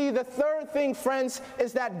 You see, the third thing, friends,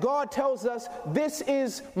 is that God tells us, this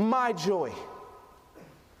is my joy.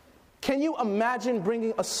 Can you imagine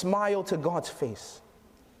bringing a smile to God's face?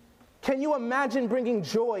 Can you imagine bringing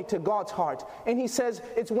joy to God's heart? And he says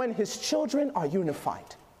it's when his children are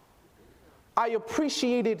unified. I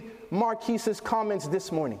appreciated Marquise's comments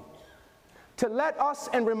this morning to let us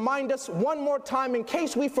and remind us one more time, in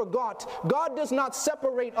case we forgot, God does not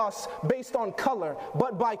separate us based on color,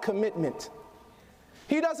 but by commitment.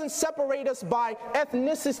 He doesn't separate us by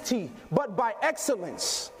ethnicity, but by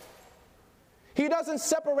excellence. He doesn't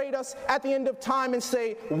separate us at the end of time and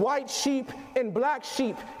say white sheep and black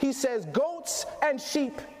sheep. He says goats and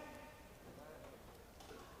sheep.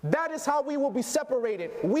 That is how we will be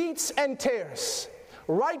separated. Wheats and tares.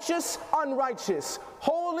 Righteous, unrighteous.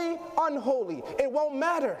 Holy, unholy. It won't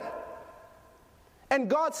matter. And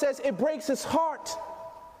God says it breaks his heart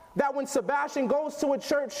that when Sebastien goes to a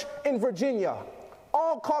church in Virginia,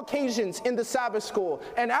 all Caucasians in the Sabbath school,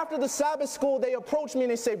 and after the Sabbath school they approach me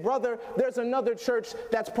and they say, brother, there's another church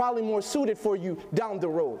that's probably more suited for you down the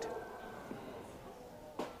road.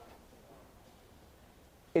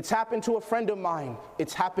 It's happened to a friend of mine.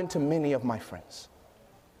 It's happened to many of my friends.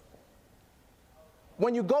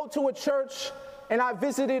 When you go to a church, and I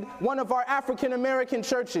visited one of our African American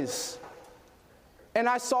churches, and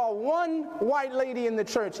I saw one white lady in the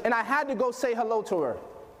church, and I had to go say hello to her.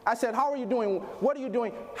 I said, how are you doing? What are you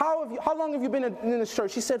doing? How long have you been in this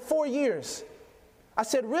church? She said, 4 years. I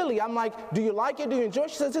said, really? I'm like, do you like it? Do you enjoy it?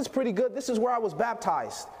 She says, it's pretty good. This is where I was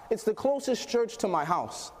baptized. It's the closest church to my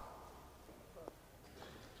house.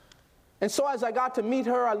 And so as I got to meet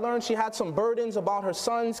her, I learned she had some burdens about her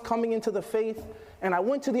sons coming into the faith. And I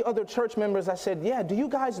went to the other church members. I said, yeah, do you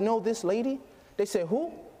guys know this lady? They said,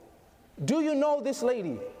 who? Do you know this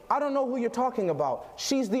lady? I don't know who you're talking about.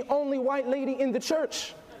 She's the only white lady in the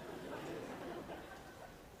church.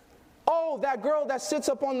 Oh, that girl that sits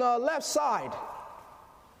up on the left side.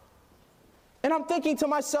 And I'm thinking to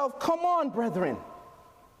myself, come on, brethren.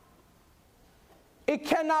 It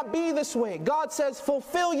cannot be this way. God says,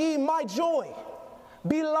 fulfill ye my joy.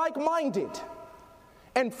 Be like-minded.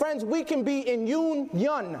 And friends, we can be in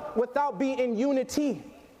union without being in unity.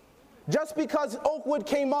 Just because Oakwood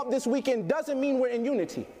came up this weekend doesn't mean we're in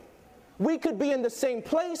unity. We could be in the same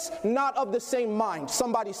place, not of the same mind.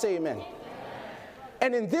 Somebody say amen.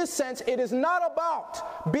 And in this sense, it is not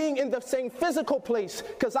about being in the same physical place,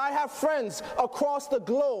 because I have friends across the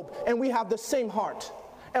globe and we have the same heart.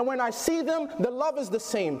 And when I see them, the love is the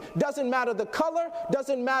same. Doesn't matter the color,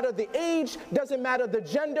 doesn't matter the age, doesn't matter the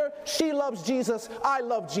gender. She loves Jesus, I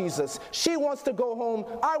love Jesus. She wants to go home,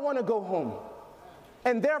 I want to go home.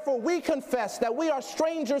 And therefore we confess that we are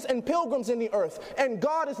strangers and pilgrims in the earth, and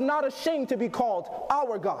God is not ashamed to be called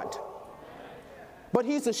our God. But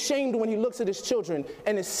he's ashamed when he looks at his children,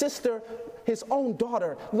 and his sister, his own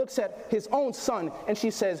daughter, looks at his own son, and she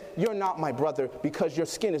says, you're not my brother because your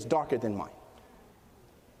skin is darker than mine.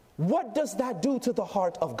 What does that do to the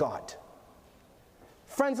heart of God?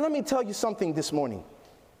 Friends, let me tell you something this morning,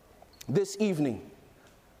 this evening.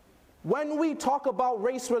 When we talk about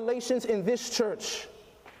race relations in this church,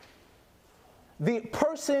 the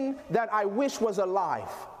person that I wish was alive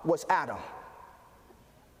was Adam.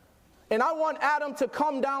 And I want Adam to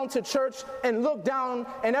come down to church and look down,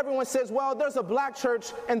 and everyone says, well, there's a black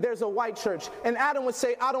church and there's a white church. And Adam would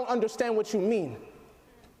say, I don't understand what you mean.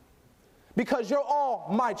 Because you're all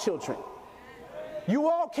my children. You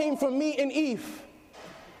all came from me and Eve.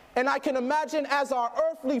 And I can imagine as our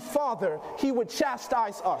earthly father, he would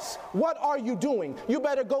chastise us. What are you doing? You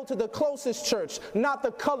better go to the closest church, not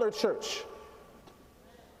the colored church.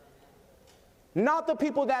 Not the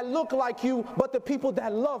people that look like you, but the people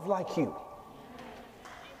that love like you.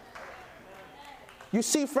 You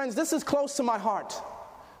see, friends, this is close to my heart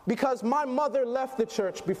because my mother left the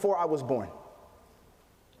church before I was born.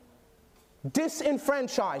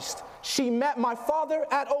 Disenfranchised. She met my father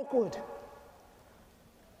at Oakwood.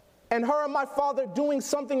 And her and my father, doing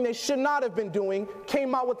something they should not have been doing,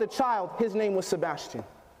 came out with a child. His name was Sebastien.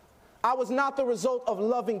 I was not the result of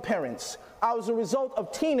loving parents. I was a result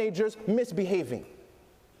of teenagers misbehaving.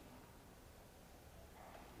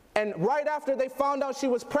 And right after they found out she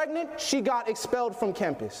was pregnant, she got expelled from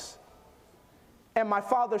campus. And my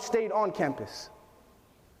father stayed on campus.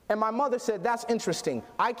 And my mother said, that's interesting.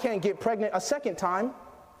 I can't get pregnant a second time,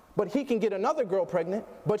 but he can get another girl pregnant,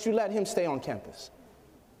 but you let him stay on campus.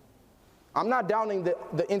 I'm not downing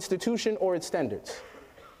the institution or its standards.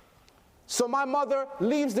 So my mother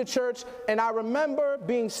leaves the church, and I remember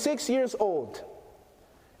being 6 years old.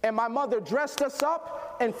 And my mother dressed us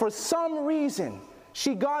up, and for some reason,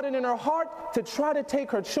 she got it in her heart to try to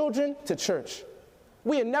take her children to church.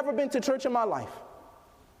 We had never been to church in my life.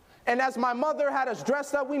 And as my mother had us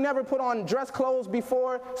dressed up, we never put on dress clothes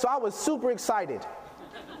before, so I was super excited.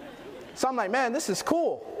 So I'm like, man, this is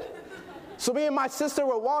cool. So me and my sister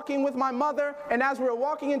were walking with my mother, and as we were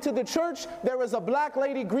walking into the church, there was a black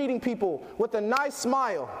lady greeting people with a nice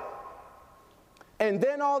smile. And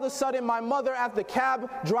then all of a sudden, my mother, as the cab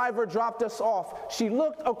driver dropped us off, she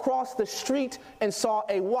looked across the street and saw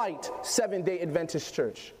a white Seventh-day Adventist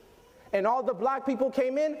church. And all the black people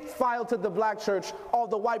came in, filed to the black church. All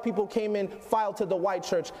the white people came in, filed to the white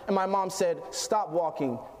church. And my mom said, stop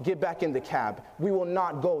walking, get back in the cab. We will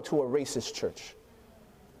not go to a racist church.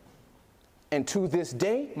 And to this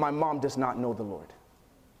day, my mom does not know the Lord.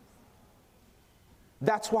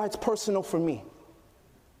 That's why it's personal for me.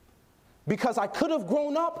 Because I could have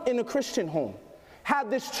grown up in a Christian home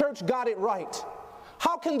had this church got it right.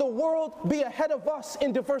 How can the world be ahead of us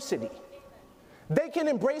in diversity? They can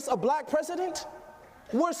embrace a black president.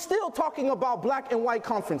 We're still talking about black and white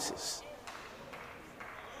conferences.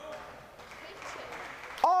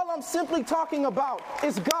 All I'm simply talking about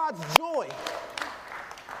is God's joy.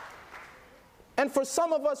 And for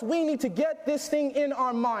some of us, we need to get this thing in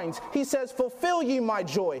our minds. He says, fulfill ye my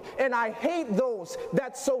joy. And I hate those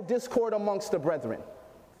that sow discord amongst the brethren.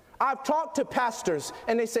 I've talked to pastors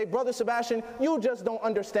and they say, Brother Sebastien, you just don't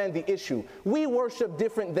understand the issue. We worship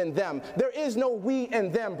different than them. There is no we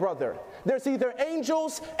and them, brother. There's either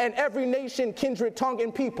angels and every nation, kindred, tongue,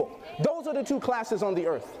 and people. Those are the two classes on the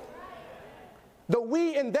earth. The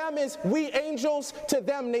we and them is we angels to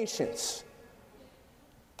them nations.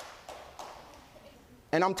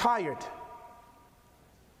 And I'm tired.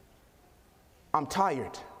 I'm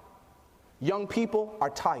tired. Young people are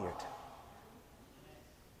tired.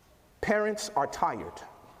 Parents are tired.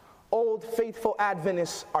 Old faithful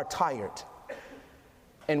Adventists are tired.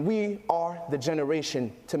 And we are the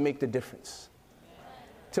generation to make the difference,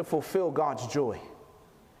 to fulfill God's joy,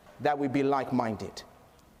 that we be like-minded.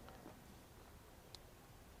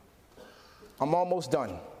 I'm almost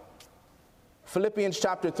done. Philippians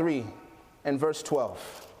chapter 3 and verse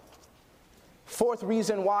 12. Fourth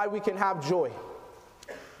reason why we can have joy.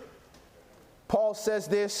 Paul says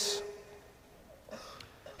this.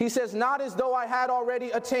 He says, not as though I had already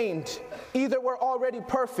attained, either were already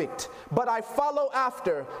perfect, but I follow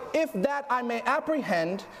after, if that I may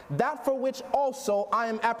apprehend that for which also I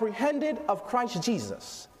am apprehended of Christ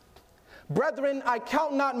Jesus. Brethren, I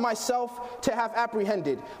count not myself to have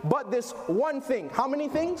apprehended, but this one thing. How many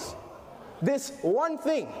things? This one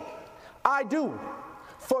thing I do,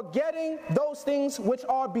 forgetting those things which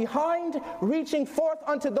are behind, reaching forth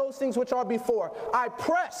unto those things which are before. I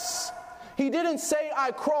press. He didn't say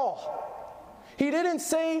I crawl. He didn't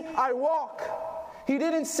say I walk. He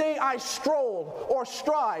didn't say I stroll or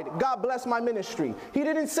stride. God bless my ministry. He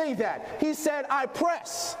didn't say that. He said I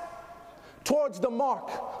press towards the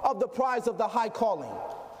mark of the prize of the high calling.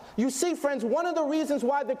 You see, friends, one of the reasons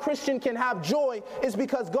why the Christian can have joy is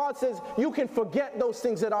because God says you can forget those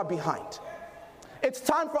things that are behind. It's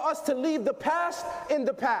time for us to leave the past in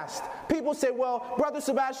the past. People say, well, Brother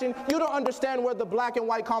Sebastien, you don't understand where the black and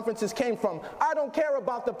white conferences came from. I don't care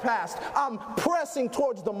about the past. I'm pressing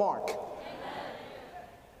towards the mark.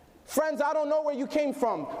 Friends, I don't know where you came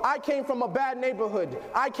from. I came from a bad neighborhood.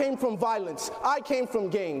 I came from violence. I came from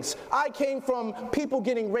gangs. I came from people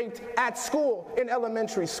getting raped at school, in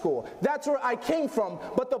elementary school. That's where I came from.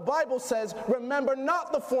 But the Bible says, remember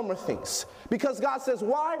not the former things. Because God says,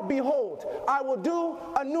 why? Behold, I will do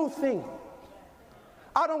a new thing.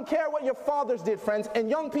 I don't care what your fathers did, friends. And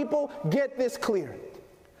young people, get this clear.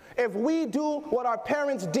 If we do what our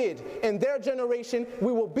parents did in their generation,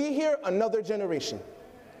 we will be here another generation.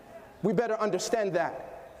 We better understand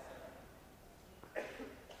that.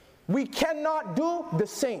 We cannot do the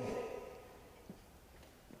same.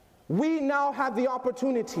 We now have the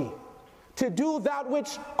opportunity to do that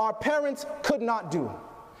which our parents could not do,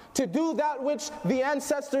 to do that which the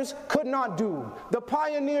ancestors could not do, the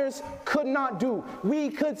pioneers could not do. We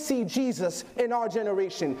could see Jesus in our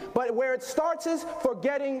generation, but where it starts is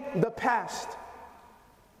forgetting the past.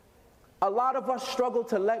 A lot of us struggle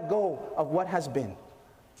to let go of what has been.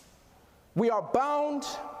 We are bound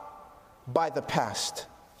by the past.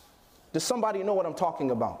 Does somebody know what I'm talking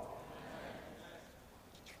about?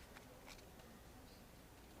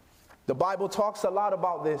 The Bible talks a lot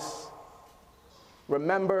about this.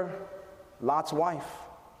 Remember Lot's wife.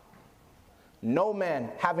 No man,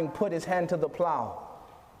 having put his hand to the plow,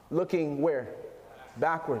 looking where?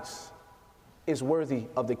 Backwards, is worthy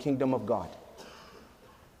of the kingdom of God.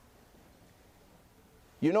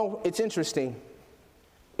 You know, it's interesting.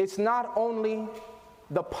 It's not only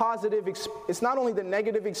the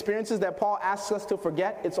negative experiences that Paul asks us to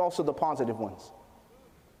forget, it's also the positive ones.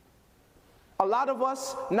 A lot of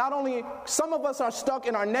us, some of us are stuck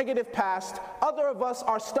in our negative past, other of us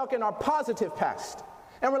are stuck in our positive past.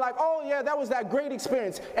 And we're like, oh yeah, that was that great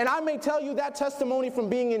experience. And I may tell you that testimony from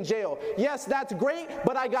being in jail. Yes, that's great,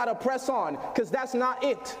 but I gotta press on, because that's not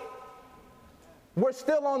it. We're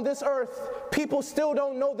still on this earth. People still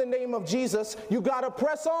don't know the name of Jesus. You gotta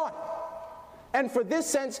press on. And for this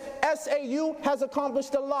sense, SAU has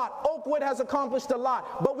accomplished a lot. Oakwood has accomplished a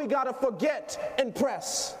lot. But we gotta forget and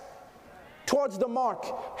press towards the mark.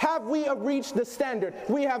 Have we reached the standard?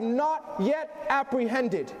 We have not yet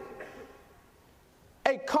apprehended.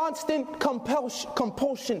 A constant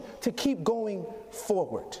compulsion to keep going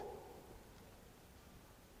forward.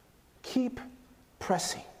 Keep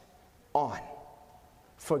pressing on,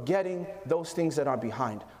 forgetting those things that are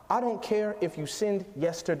behind. I don't care if you sinned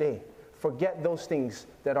yesterday. Forget those things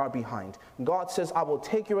that are behind. God says, I will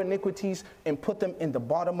take your iniquities and put them in the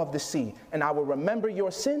bottom of the sea, and I will remember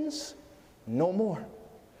your sins no more.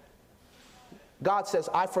 God says,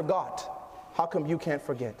 I forgot. How come you can't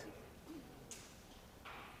forget?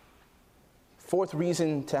 Fourth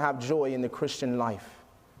reason to have joy in the Christian life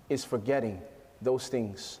is forgetting those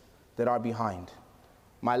things that are behind.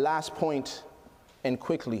 My last point, and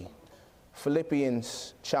quickly,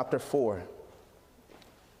 Philippians chapter 4.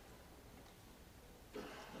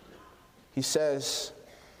 He says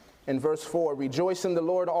in verse 4, rejoice in the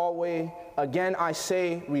Lord always. Again I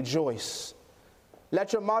say, rejoice.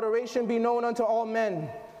 Let your moderation be known unto all men.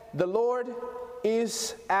 The Lord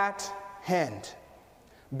is at hand.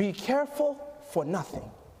 Be careful for nothing,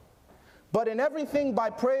 but in everything by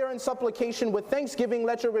prayer and supplication with thanksgiving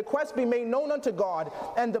let your requests be made known unto God,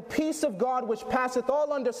 and the peace of God which passeth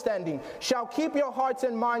all understanding shall keep your hearts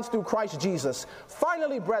and minds through Christ Jesus.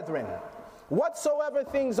 Finally, brethren, whatsoever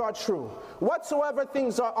things are true, whatsoever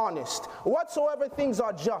things are honest, whatsoever things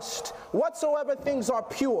are just, whatsoever things are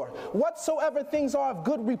pure, whatsoever things are of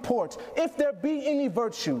good report, if there be any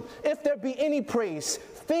virtue, if there be any praise,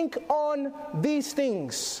 think on these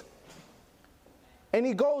things. And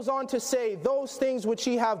he goes on to say, those things which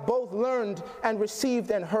ye have both learned and received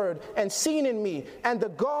and heard and seen in me, and the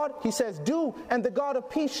God, he says, do, and the God of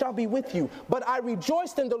peace shall be with you. But I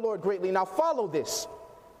rejoiced in the Lord greatly. Now follow this.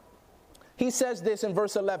 He says this in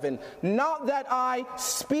verse 11, not that I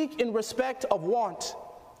speak in respect of want,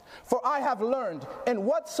 for I have learned in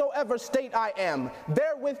whatsoever state I am,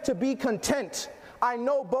 therewith to be content. I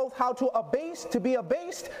know both how to be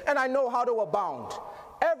abased, and I know how to abound.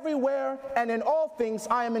 Everywhere and in all things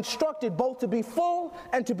I am instructed both to be full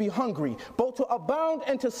and to be hungry, both to abound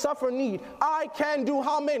and to suffer need. I can do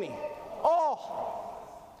how many? All.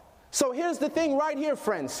 So here's the thing right here,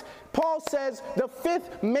 friends. Paul says the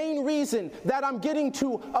fifth main reason that I'm getting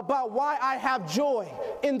to about why I have joy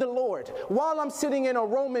in the Lord while I'm sitting in a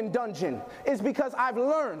Roman dungeon is because I've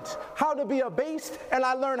learned how to be abased and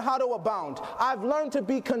I learned how to abound. I've learned to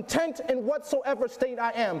be content in whatsoever state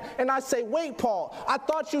I am. And I say, wait, Paul, I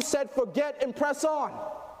thought you said forget and press on.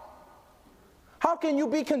 How can you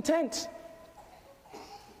be content?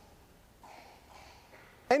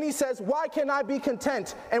 And he says, why can I be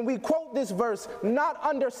content? And we quote this verse, not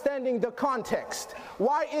understanding the context.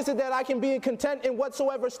 Why is it that I can be content in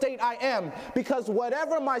whatsoever state I am? Because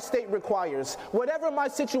whatever my state requires, whatever my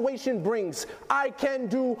situation brings, I can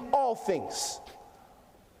do all things.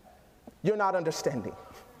 You're not understanding.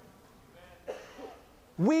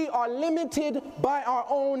 We are limited by our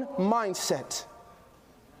own mindset.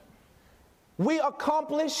 We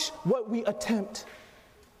accomplish what we attempt.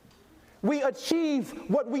 We achieve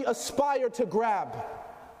what we aspire to grab.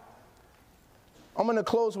 I'm going to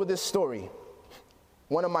close with this story.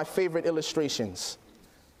 One of my favorite illustrations.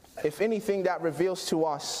 If anything, that reveals to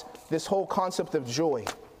us this whole concept of joy.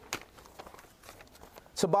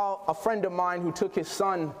 It's about a friend of mine who took his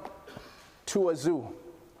son to a zoo.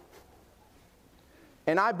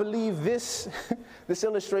 And I believe this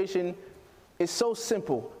illustration is so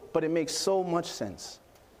simple, but it makes so much sense.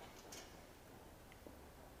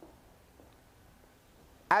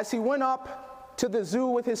 As he went up to the zoo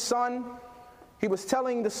with his son, he was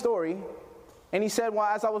telling the story, and he said, well,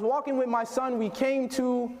 as I was walking with my son, we came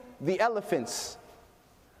to the elephants.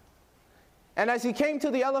 And as he came to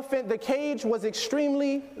the elephant, the cage was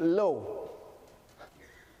extremely low.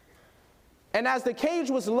 And as the cage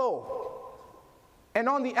was low, and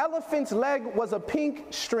on the elephant's leg was a pink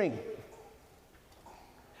string.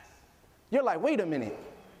 You're like, wait a minute.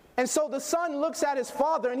 And so the son looks at his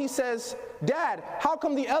father and he says, Dad, how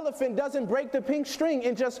come the elephant doesn't break the pink string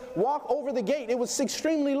and just walk over the gate? It was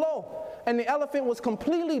extremely low. And the elephant was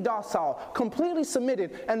completely docile, completely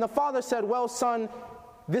submitted. And the father said, well, son,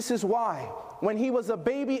 this is why. When he was a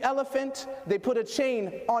baby elephant, they put a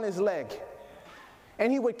chain on his leg.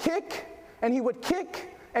 And he would kick, and he would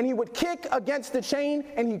kick, and he would kick against the chain,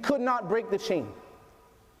 and he could not break the chain.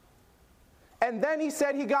 And then he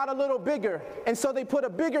said he got a little bigger, and so they put a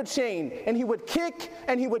bigger chain, and he would kick,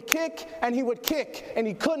 and he would kick, and he would kick, and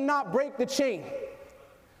he could not break the chain.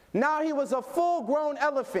 Now he was a full-grown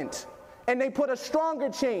elephant, and they put a stronger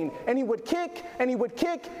chain, and he would kick, and he would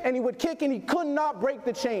kick, and he would kick, and he could not break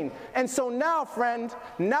the chain. And so now, friend,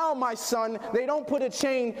 now my son, they don't put a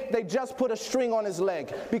chain, they just put a string on his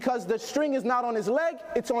leg, because the string is not on his leg,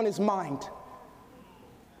 it's on his mind.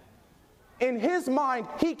 In his mind,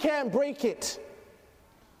 he can't break it.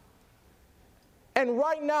 And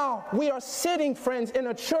right now, we are sitting, friends, in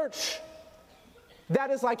a church that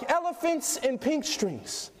is like elephants in pink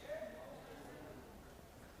strings.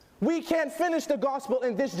 We can't finish the gospel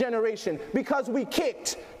in this generation because we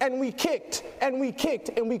kicked and we kicked and we kicked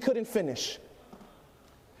and we couldn't finish.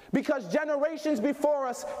 Because generations before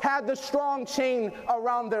us had the strong chain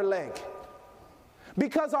around their leg.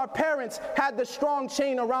 Because our parents had the strong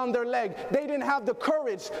chain around their leg, they didn't have the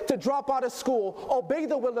courage to drop out of school, obey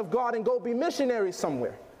the will of God, and go be missionaries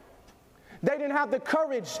somewhere. They didn't have the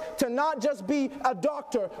courage to not just be a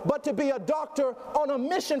doctor, but to be a doctor on a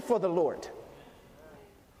mission for the Lord.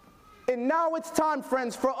 And now it's time,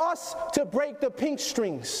 friends, for us to break the pink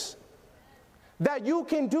strings. That you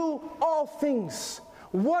can do all things.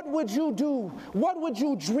 What would you do? What would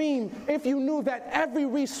you dream if you knew that every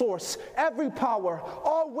resource, every power,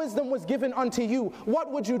 all wisdom was given unto you?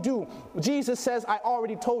 What would you do? Jesus says, I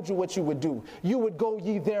already told you what you would do. You would go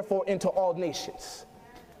ye therefore into all nations.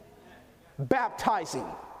 Baptizing.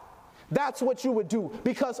 That's what you would do,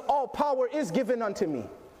 because all power is given unto me.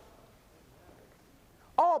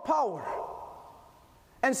 All power.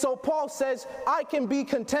 And so Paul says, I can be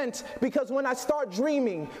content because when I start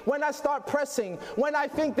dreaming, when I start pressing, when I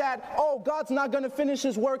think that, oh, God's not going to finish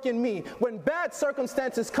his work in me, when bad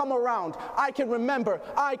circumstances come around, I can remember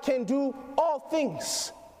I can do all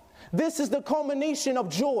things. This is the culmination of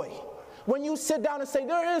joy. When you sit down and say,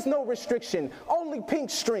 there is no restriction, only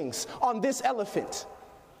pink strings on this elephant.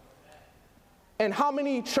 And how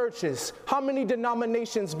many churches, how many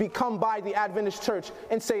denominations become by the Adventist church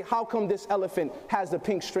and say, how come this elephant has the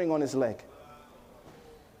pink string on his leg?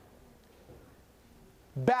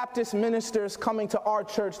 Baptist ministers coming to our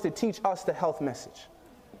church to teach us the health message.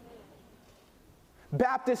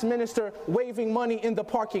 Baptist minister waving money in the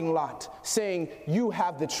parking lot saying, you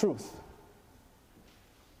have the truth.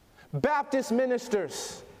 Baptist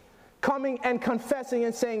ministers coming and confessing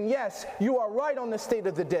and saying, yes, you are right on the state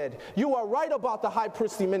of the dead. You are right about the high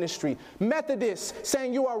priestly ministry. Methodists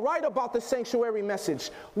saying you are right about the sanctuary message.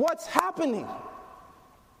 What's happening?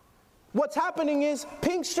 What's happening is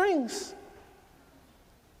pink strings.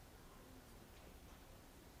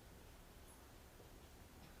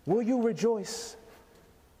 Will you rejoice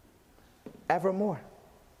evermore?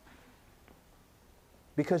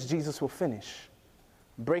 Because Jesus will finish.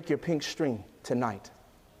 Break your pink string tonight.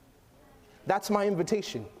 That's my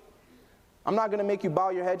invitation. I'm not going to make you bow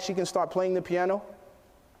your head. She can start playing the piano.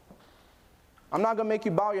 I'm not going to make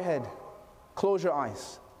you bow your head. Close your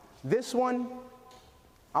eyes. This one,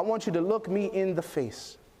 I want you to look me in the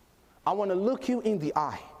face. I want to look you in the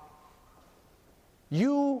eye.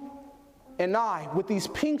 You and I, with these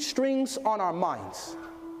pink strings on our minds,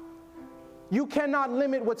 you cannot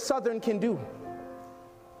limit what Southern can do.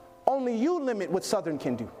 Only you limit what Southern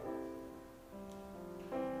can do.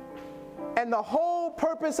 And the whole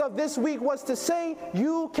purpose of this week was to say,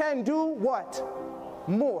 you can do what?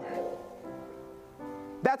 More.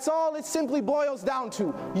 That's all it simply boils down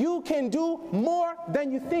to. You can do more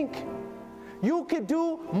than you think. You could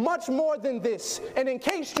do much more than this. And in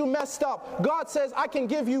case you messed up, God says, I can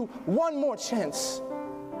give you one more chance.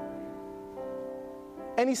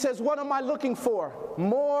 And he says, what am I looking for?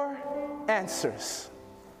 More answers.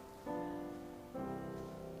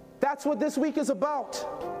 That's what this week is about.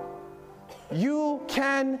 You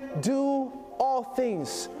can do all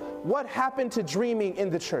things. What happened to dreaming in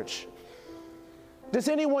the church? Does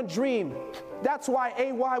anyone dream? That's why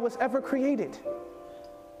AY was ever created.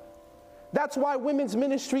 That's why women's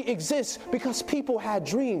ministry exists, because people had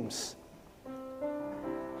dreams.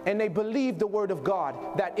 And they believed the word of God,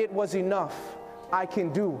 that it was enough. I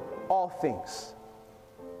can do all things.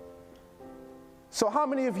 So how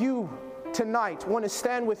many of you tonight want to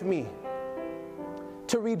stand with me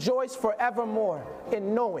to rejoice forevermore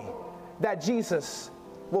in knowing that Jesus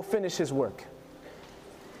will finish his work?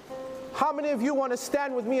 How many of you want to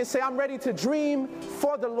stand with me and say, I'm ready to dream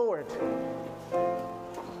for the Lord?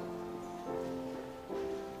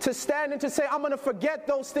 To stand and to say, I'm going to forget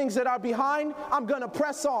those things that are behind. I'm going to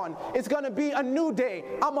press on. It's going to be a new day.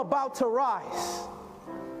 I'm about to rise.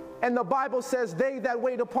 And the Bible says, they that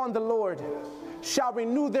wait upon the Lord shall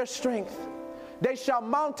renew their strength. They shall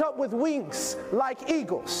mount up with wings like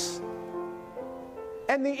eagles.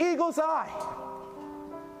 And the eagle's eye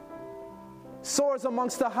soars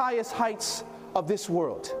amongst the highest heights of this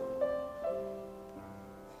world.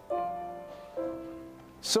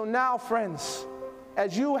 So now, friends,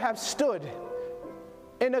 as you have stood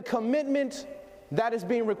in a commitment that is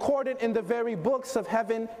being recorded in the very books of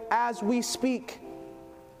heaven as we speak,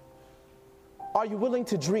 are you willing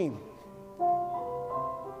to dream?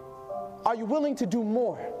 Are you willing to do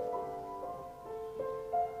more?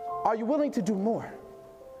 Are you willing to do more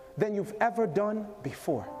than you've ever done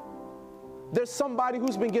before? There's somebody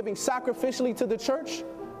who's been giving sacrificially to the church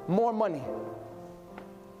more money.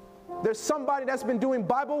 There's somebody that's been doing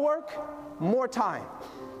Bible work more time.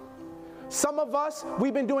 Some of us,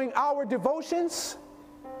 we've been doing our devotions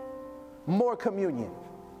more communion.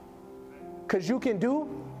 Because you can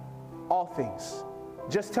do all things.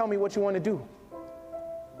 Just tell me what you want to do.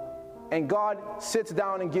 And God sits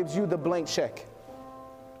down and gives you the blank check.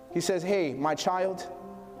 He says, hey, my child,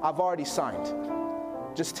 I've already signed.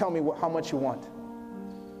 Just tell me how much you want.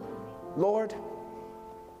 Lord,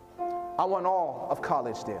 I want all of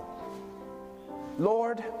Collegedale.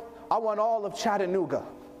 Lord, I want all of Chattanooga.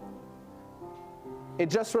 It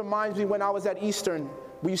just reminds me when I was at Eastern,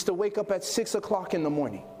 we used to wake up at 6 o'clock in the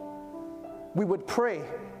morning. We would pray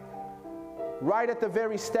right at the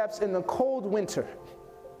very steps in the cold winter.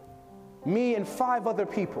 Me and 5 other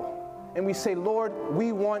people. And we say, Lord,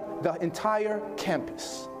 we want the entire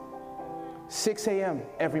campus. 6 a.m.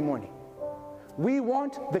 every morning. We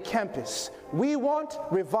want the campus. We want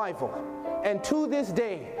revival. And to this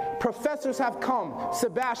day, professors have come.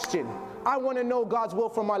 Sebastien, I want to know God's will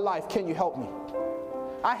for my life. Can you help me?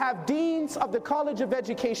 I have deans of the College of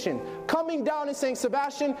Education coming down and saying,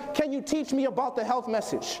 Sebastien, can you teach me about the health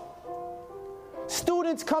message?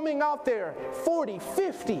 Students coming out there, 40,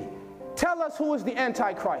 50, tell us who is the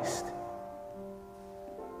Antichrist.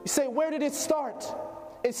 You say, where did it start?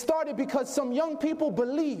 It started because some young people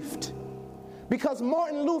believed. Because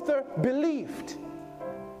Martin Luther believed.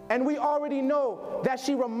 And we already know that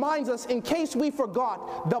she reminds us, in case we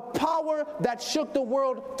forgot, the power that shook the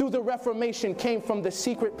world through the Reformation came from the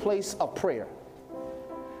secret place of prayer.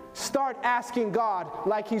 Start asking God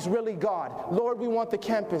like he's really God. Lord, we want the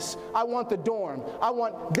campus. I want the dorm. I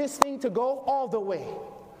want this thing to go all the way.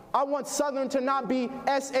 I want Southern to not be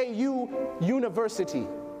SAU University.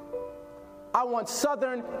 I want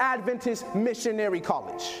Southern Adventist Missionary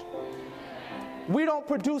College. We don't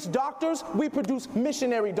produce doctors, we produce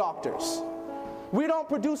missionary doctors. We don't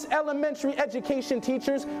produce elementary education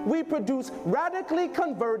teachers, we produce radically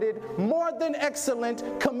converted, more than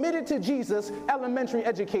excellent, committed to Jesus elementary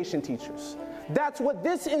education teachers. That's what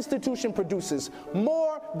this institution produces,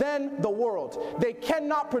 more than the world. They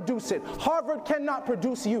cannot produce it. Harvard cannot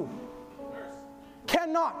produce you.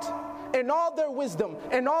 Cannot. In all their wisdom,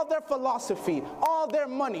 in all their philosophy, all their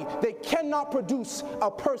money, they cannot produce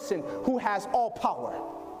a person who has all power.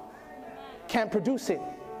 Can't produce it.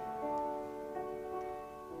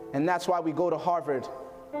 And that's why we go to Harvard,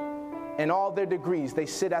 and all their degrees, they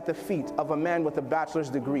sit at the feet of a man with a bachelor's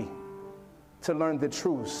degree to learn the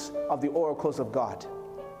truths of the oracles of God.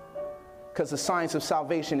 Because the science of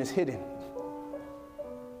salvation is hidden.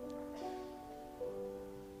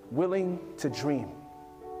 Willing to dream.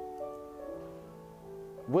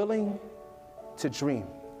 Willing to dream.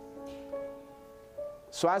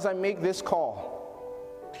 So as I make this call,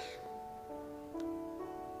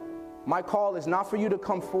 my call is not for you to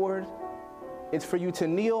come forward. It's for you to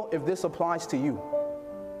kneel if this applies to you.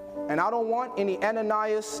 And I don't want any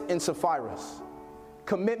Ananias and Sapphira's.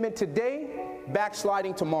 Commitment today,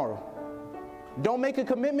 backsliding tomorrow. Don't make a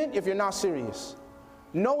commitment if you're not serious.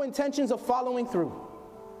 No intentions of following through.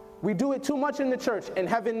 We do it too much in the church, and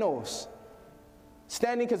heaven knows.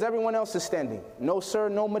 Standing because everyone else is standing. No, sir,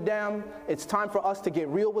 no, madam. It's time for us to get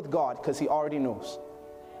real with God because he already knows.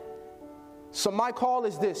 So my call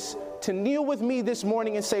is this, to kneel with me this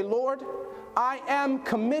morning and say, Lord, I am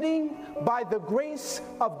committing by the grace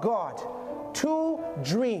of God to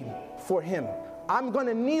dream for him. I'm going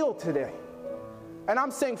to kneel today. And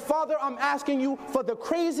I'm saying, Father, I'm asking you for the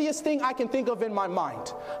craziest thing I can think of in my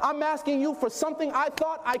mind. I'm asking you for something I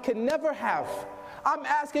thought I could never have. I'm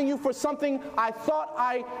asking you for something I thought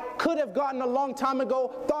I could have gotten a long time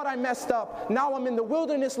ago, thought I messed up. Now I'm in the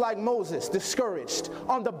wilderness like Moses, discouraged,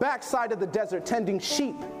 on the backside of the desert, tending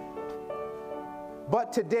sheep.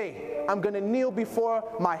 But today, I'm going to kneel before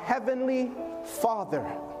my heavenly Father.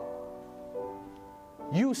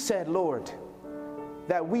 You said, Lord,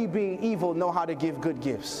 that we being evil know how to give good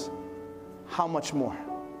gifts. How much more?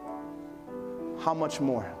 How much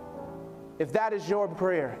more? If that is your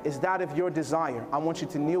prayer, is that of your desire, I want you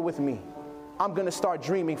to kneel with me. I'm going to start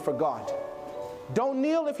dreaming for God. Don't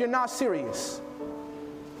kneel if you're not serious.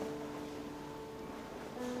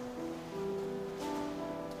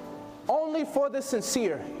 Only for the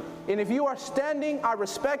sincere. And if you are standing, I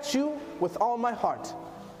respect you with all my heart.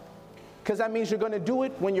 Because that means you're going to do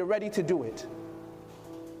it when you're ready to do it.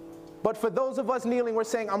 But for those of us kneeling, we're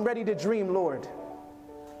saying, I'm ready to dream, Lord.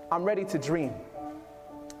 I'm ready to dream.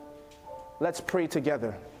 Let's pray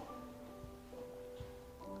together.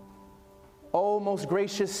 O most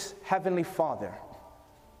gracious Heavenly Father,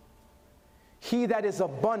 He that is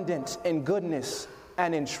abundant in goodness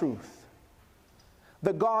and in truth,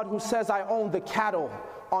 the God who says, I own the cattle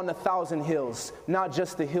on 1,000 hills, not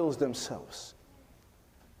just the hills themselves.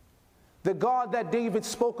 The God that David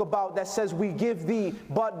spoke about that says, we give thee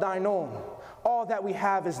but thine own. All that we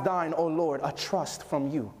have is thine, O Lord, a trust from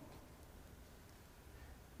you.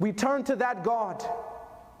 We turn to that God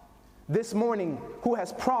this morning who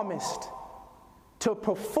has promised to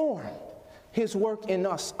perform His work in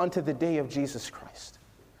us unto the day of Jesus Christ.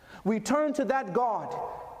 We turn to that God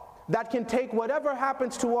that can take whatever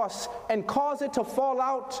happens to us and cause it to fall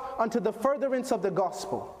out unto the furtherance of the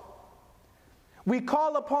gospel. We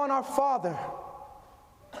call upon our Father,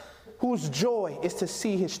 whose joy is to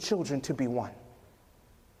see His children to be one.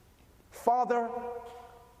 Father,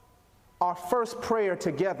 our first prayer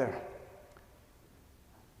together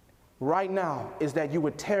right now is that you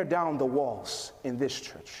would tear down the walls in this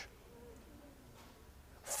church.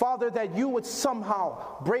 Father, that you would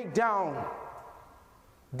somehow break down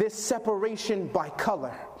this separation by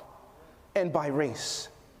color and by race.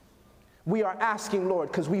 We are asking,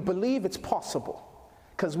 Lord, because we believe it's possible,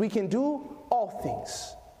 because we can do all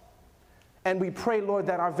things. And we pray, Lord,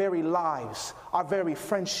 that our very lives, our very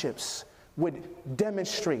friendships would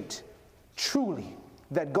demonstrate truly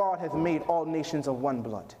that God hath made all nations of one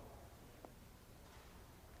blood.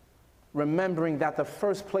 Remembering that the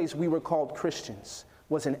first place we were called Christians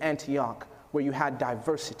was in Antioch, where you had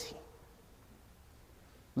diversity.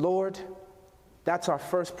 Lord, that's our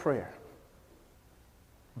first prayer.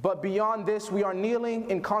 But beyond this, we are kneeling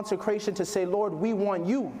in consecration to say, Lord, we want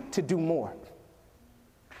you to do more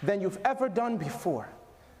than you've ever done before.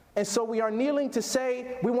 And so we are kneeling to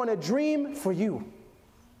say, we want to dream for you.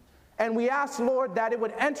 And we ask, Lord, that it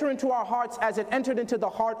would enter into our hearts as it entered into the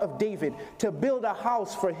heart of David to build a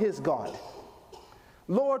house for his God.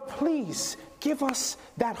 Lord, please give us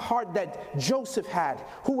that heart that Joseph had,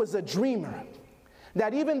 who was a dreamer.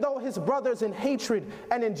 That even though his brothers in hatred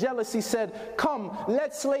and in jealousy said, come,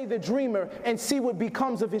 let's slay the dreamer and see what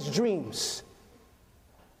becomes of his dreams.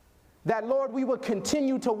 That, Lord, we would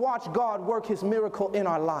continue to watch God work His miracle in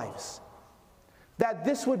our lives. That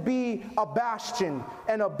this would be a bastion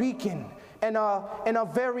and a beacon and a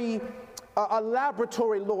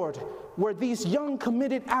laboratory, Lord, where these young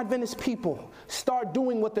committed Adventist people start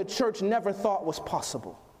doing what the church never thought was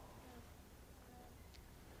possible.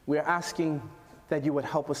 We are asking that you would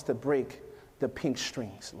help us to break the pink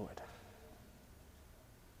strings, Lord.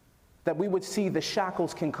 That we would see the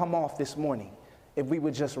shackles can come off this morning if we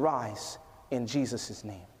would just rise in Jesus'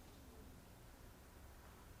 name.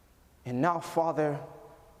 And now, Father,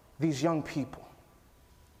 these young people,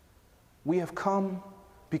 we have come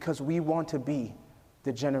because we want to be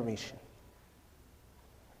the generation.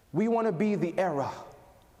 We want to be the era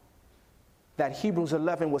that Hebrews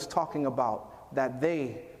 11 was talking about, that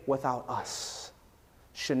they without us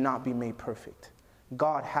should not be made perfect.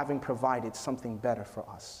 God having provided something better for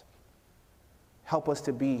us. Help us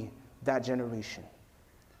to be that generation.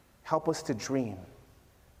 Help us to dream.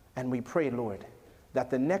 And we pray, Lord, that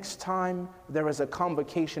the next time there is a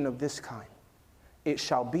convocation of this kind, it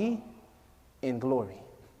shall be in glory.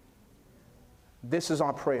 This is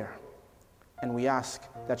our prayer, and we ask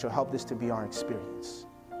that you'll help this to be our experience,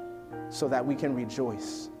 so that we can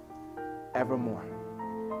rejoice evermore.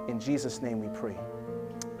 In Jesus' name we pray.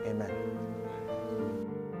 Amen.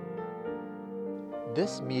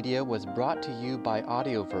 This media was brought to you by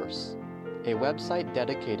Audioverse, a website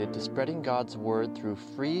dedicated to spreading God's Word through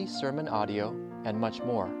free sermon audio and much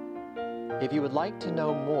more. If you would like to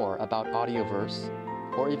know more about Audioverse,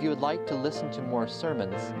 or if you would like to listen to more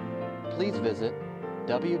sermons, please visit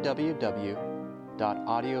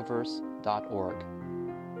www.audioverse.org.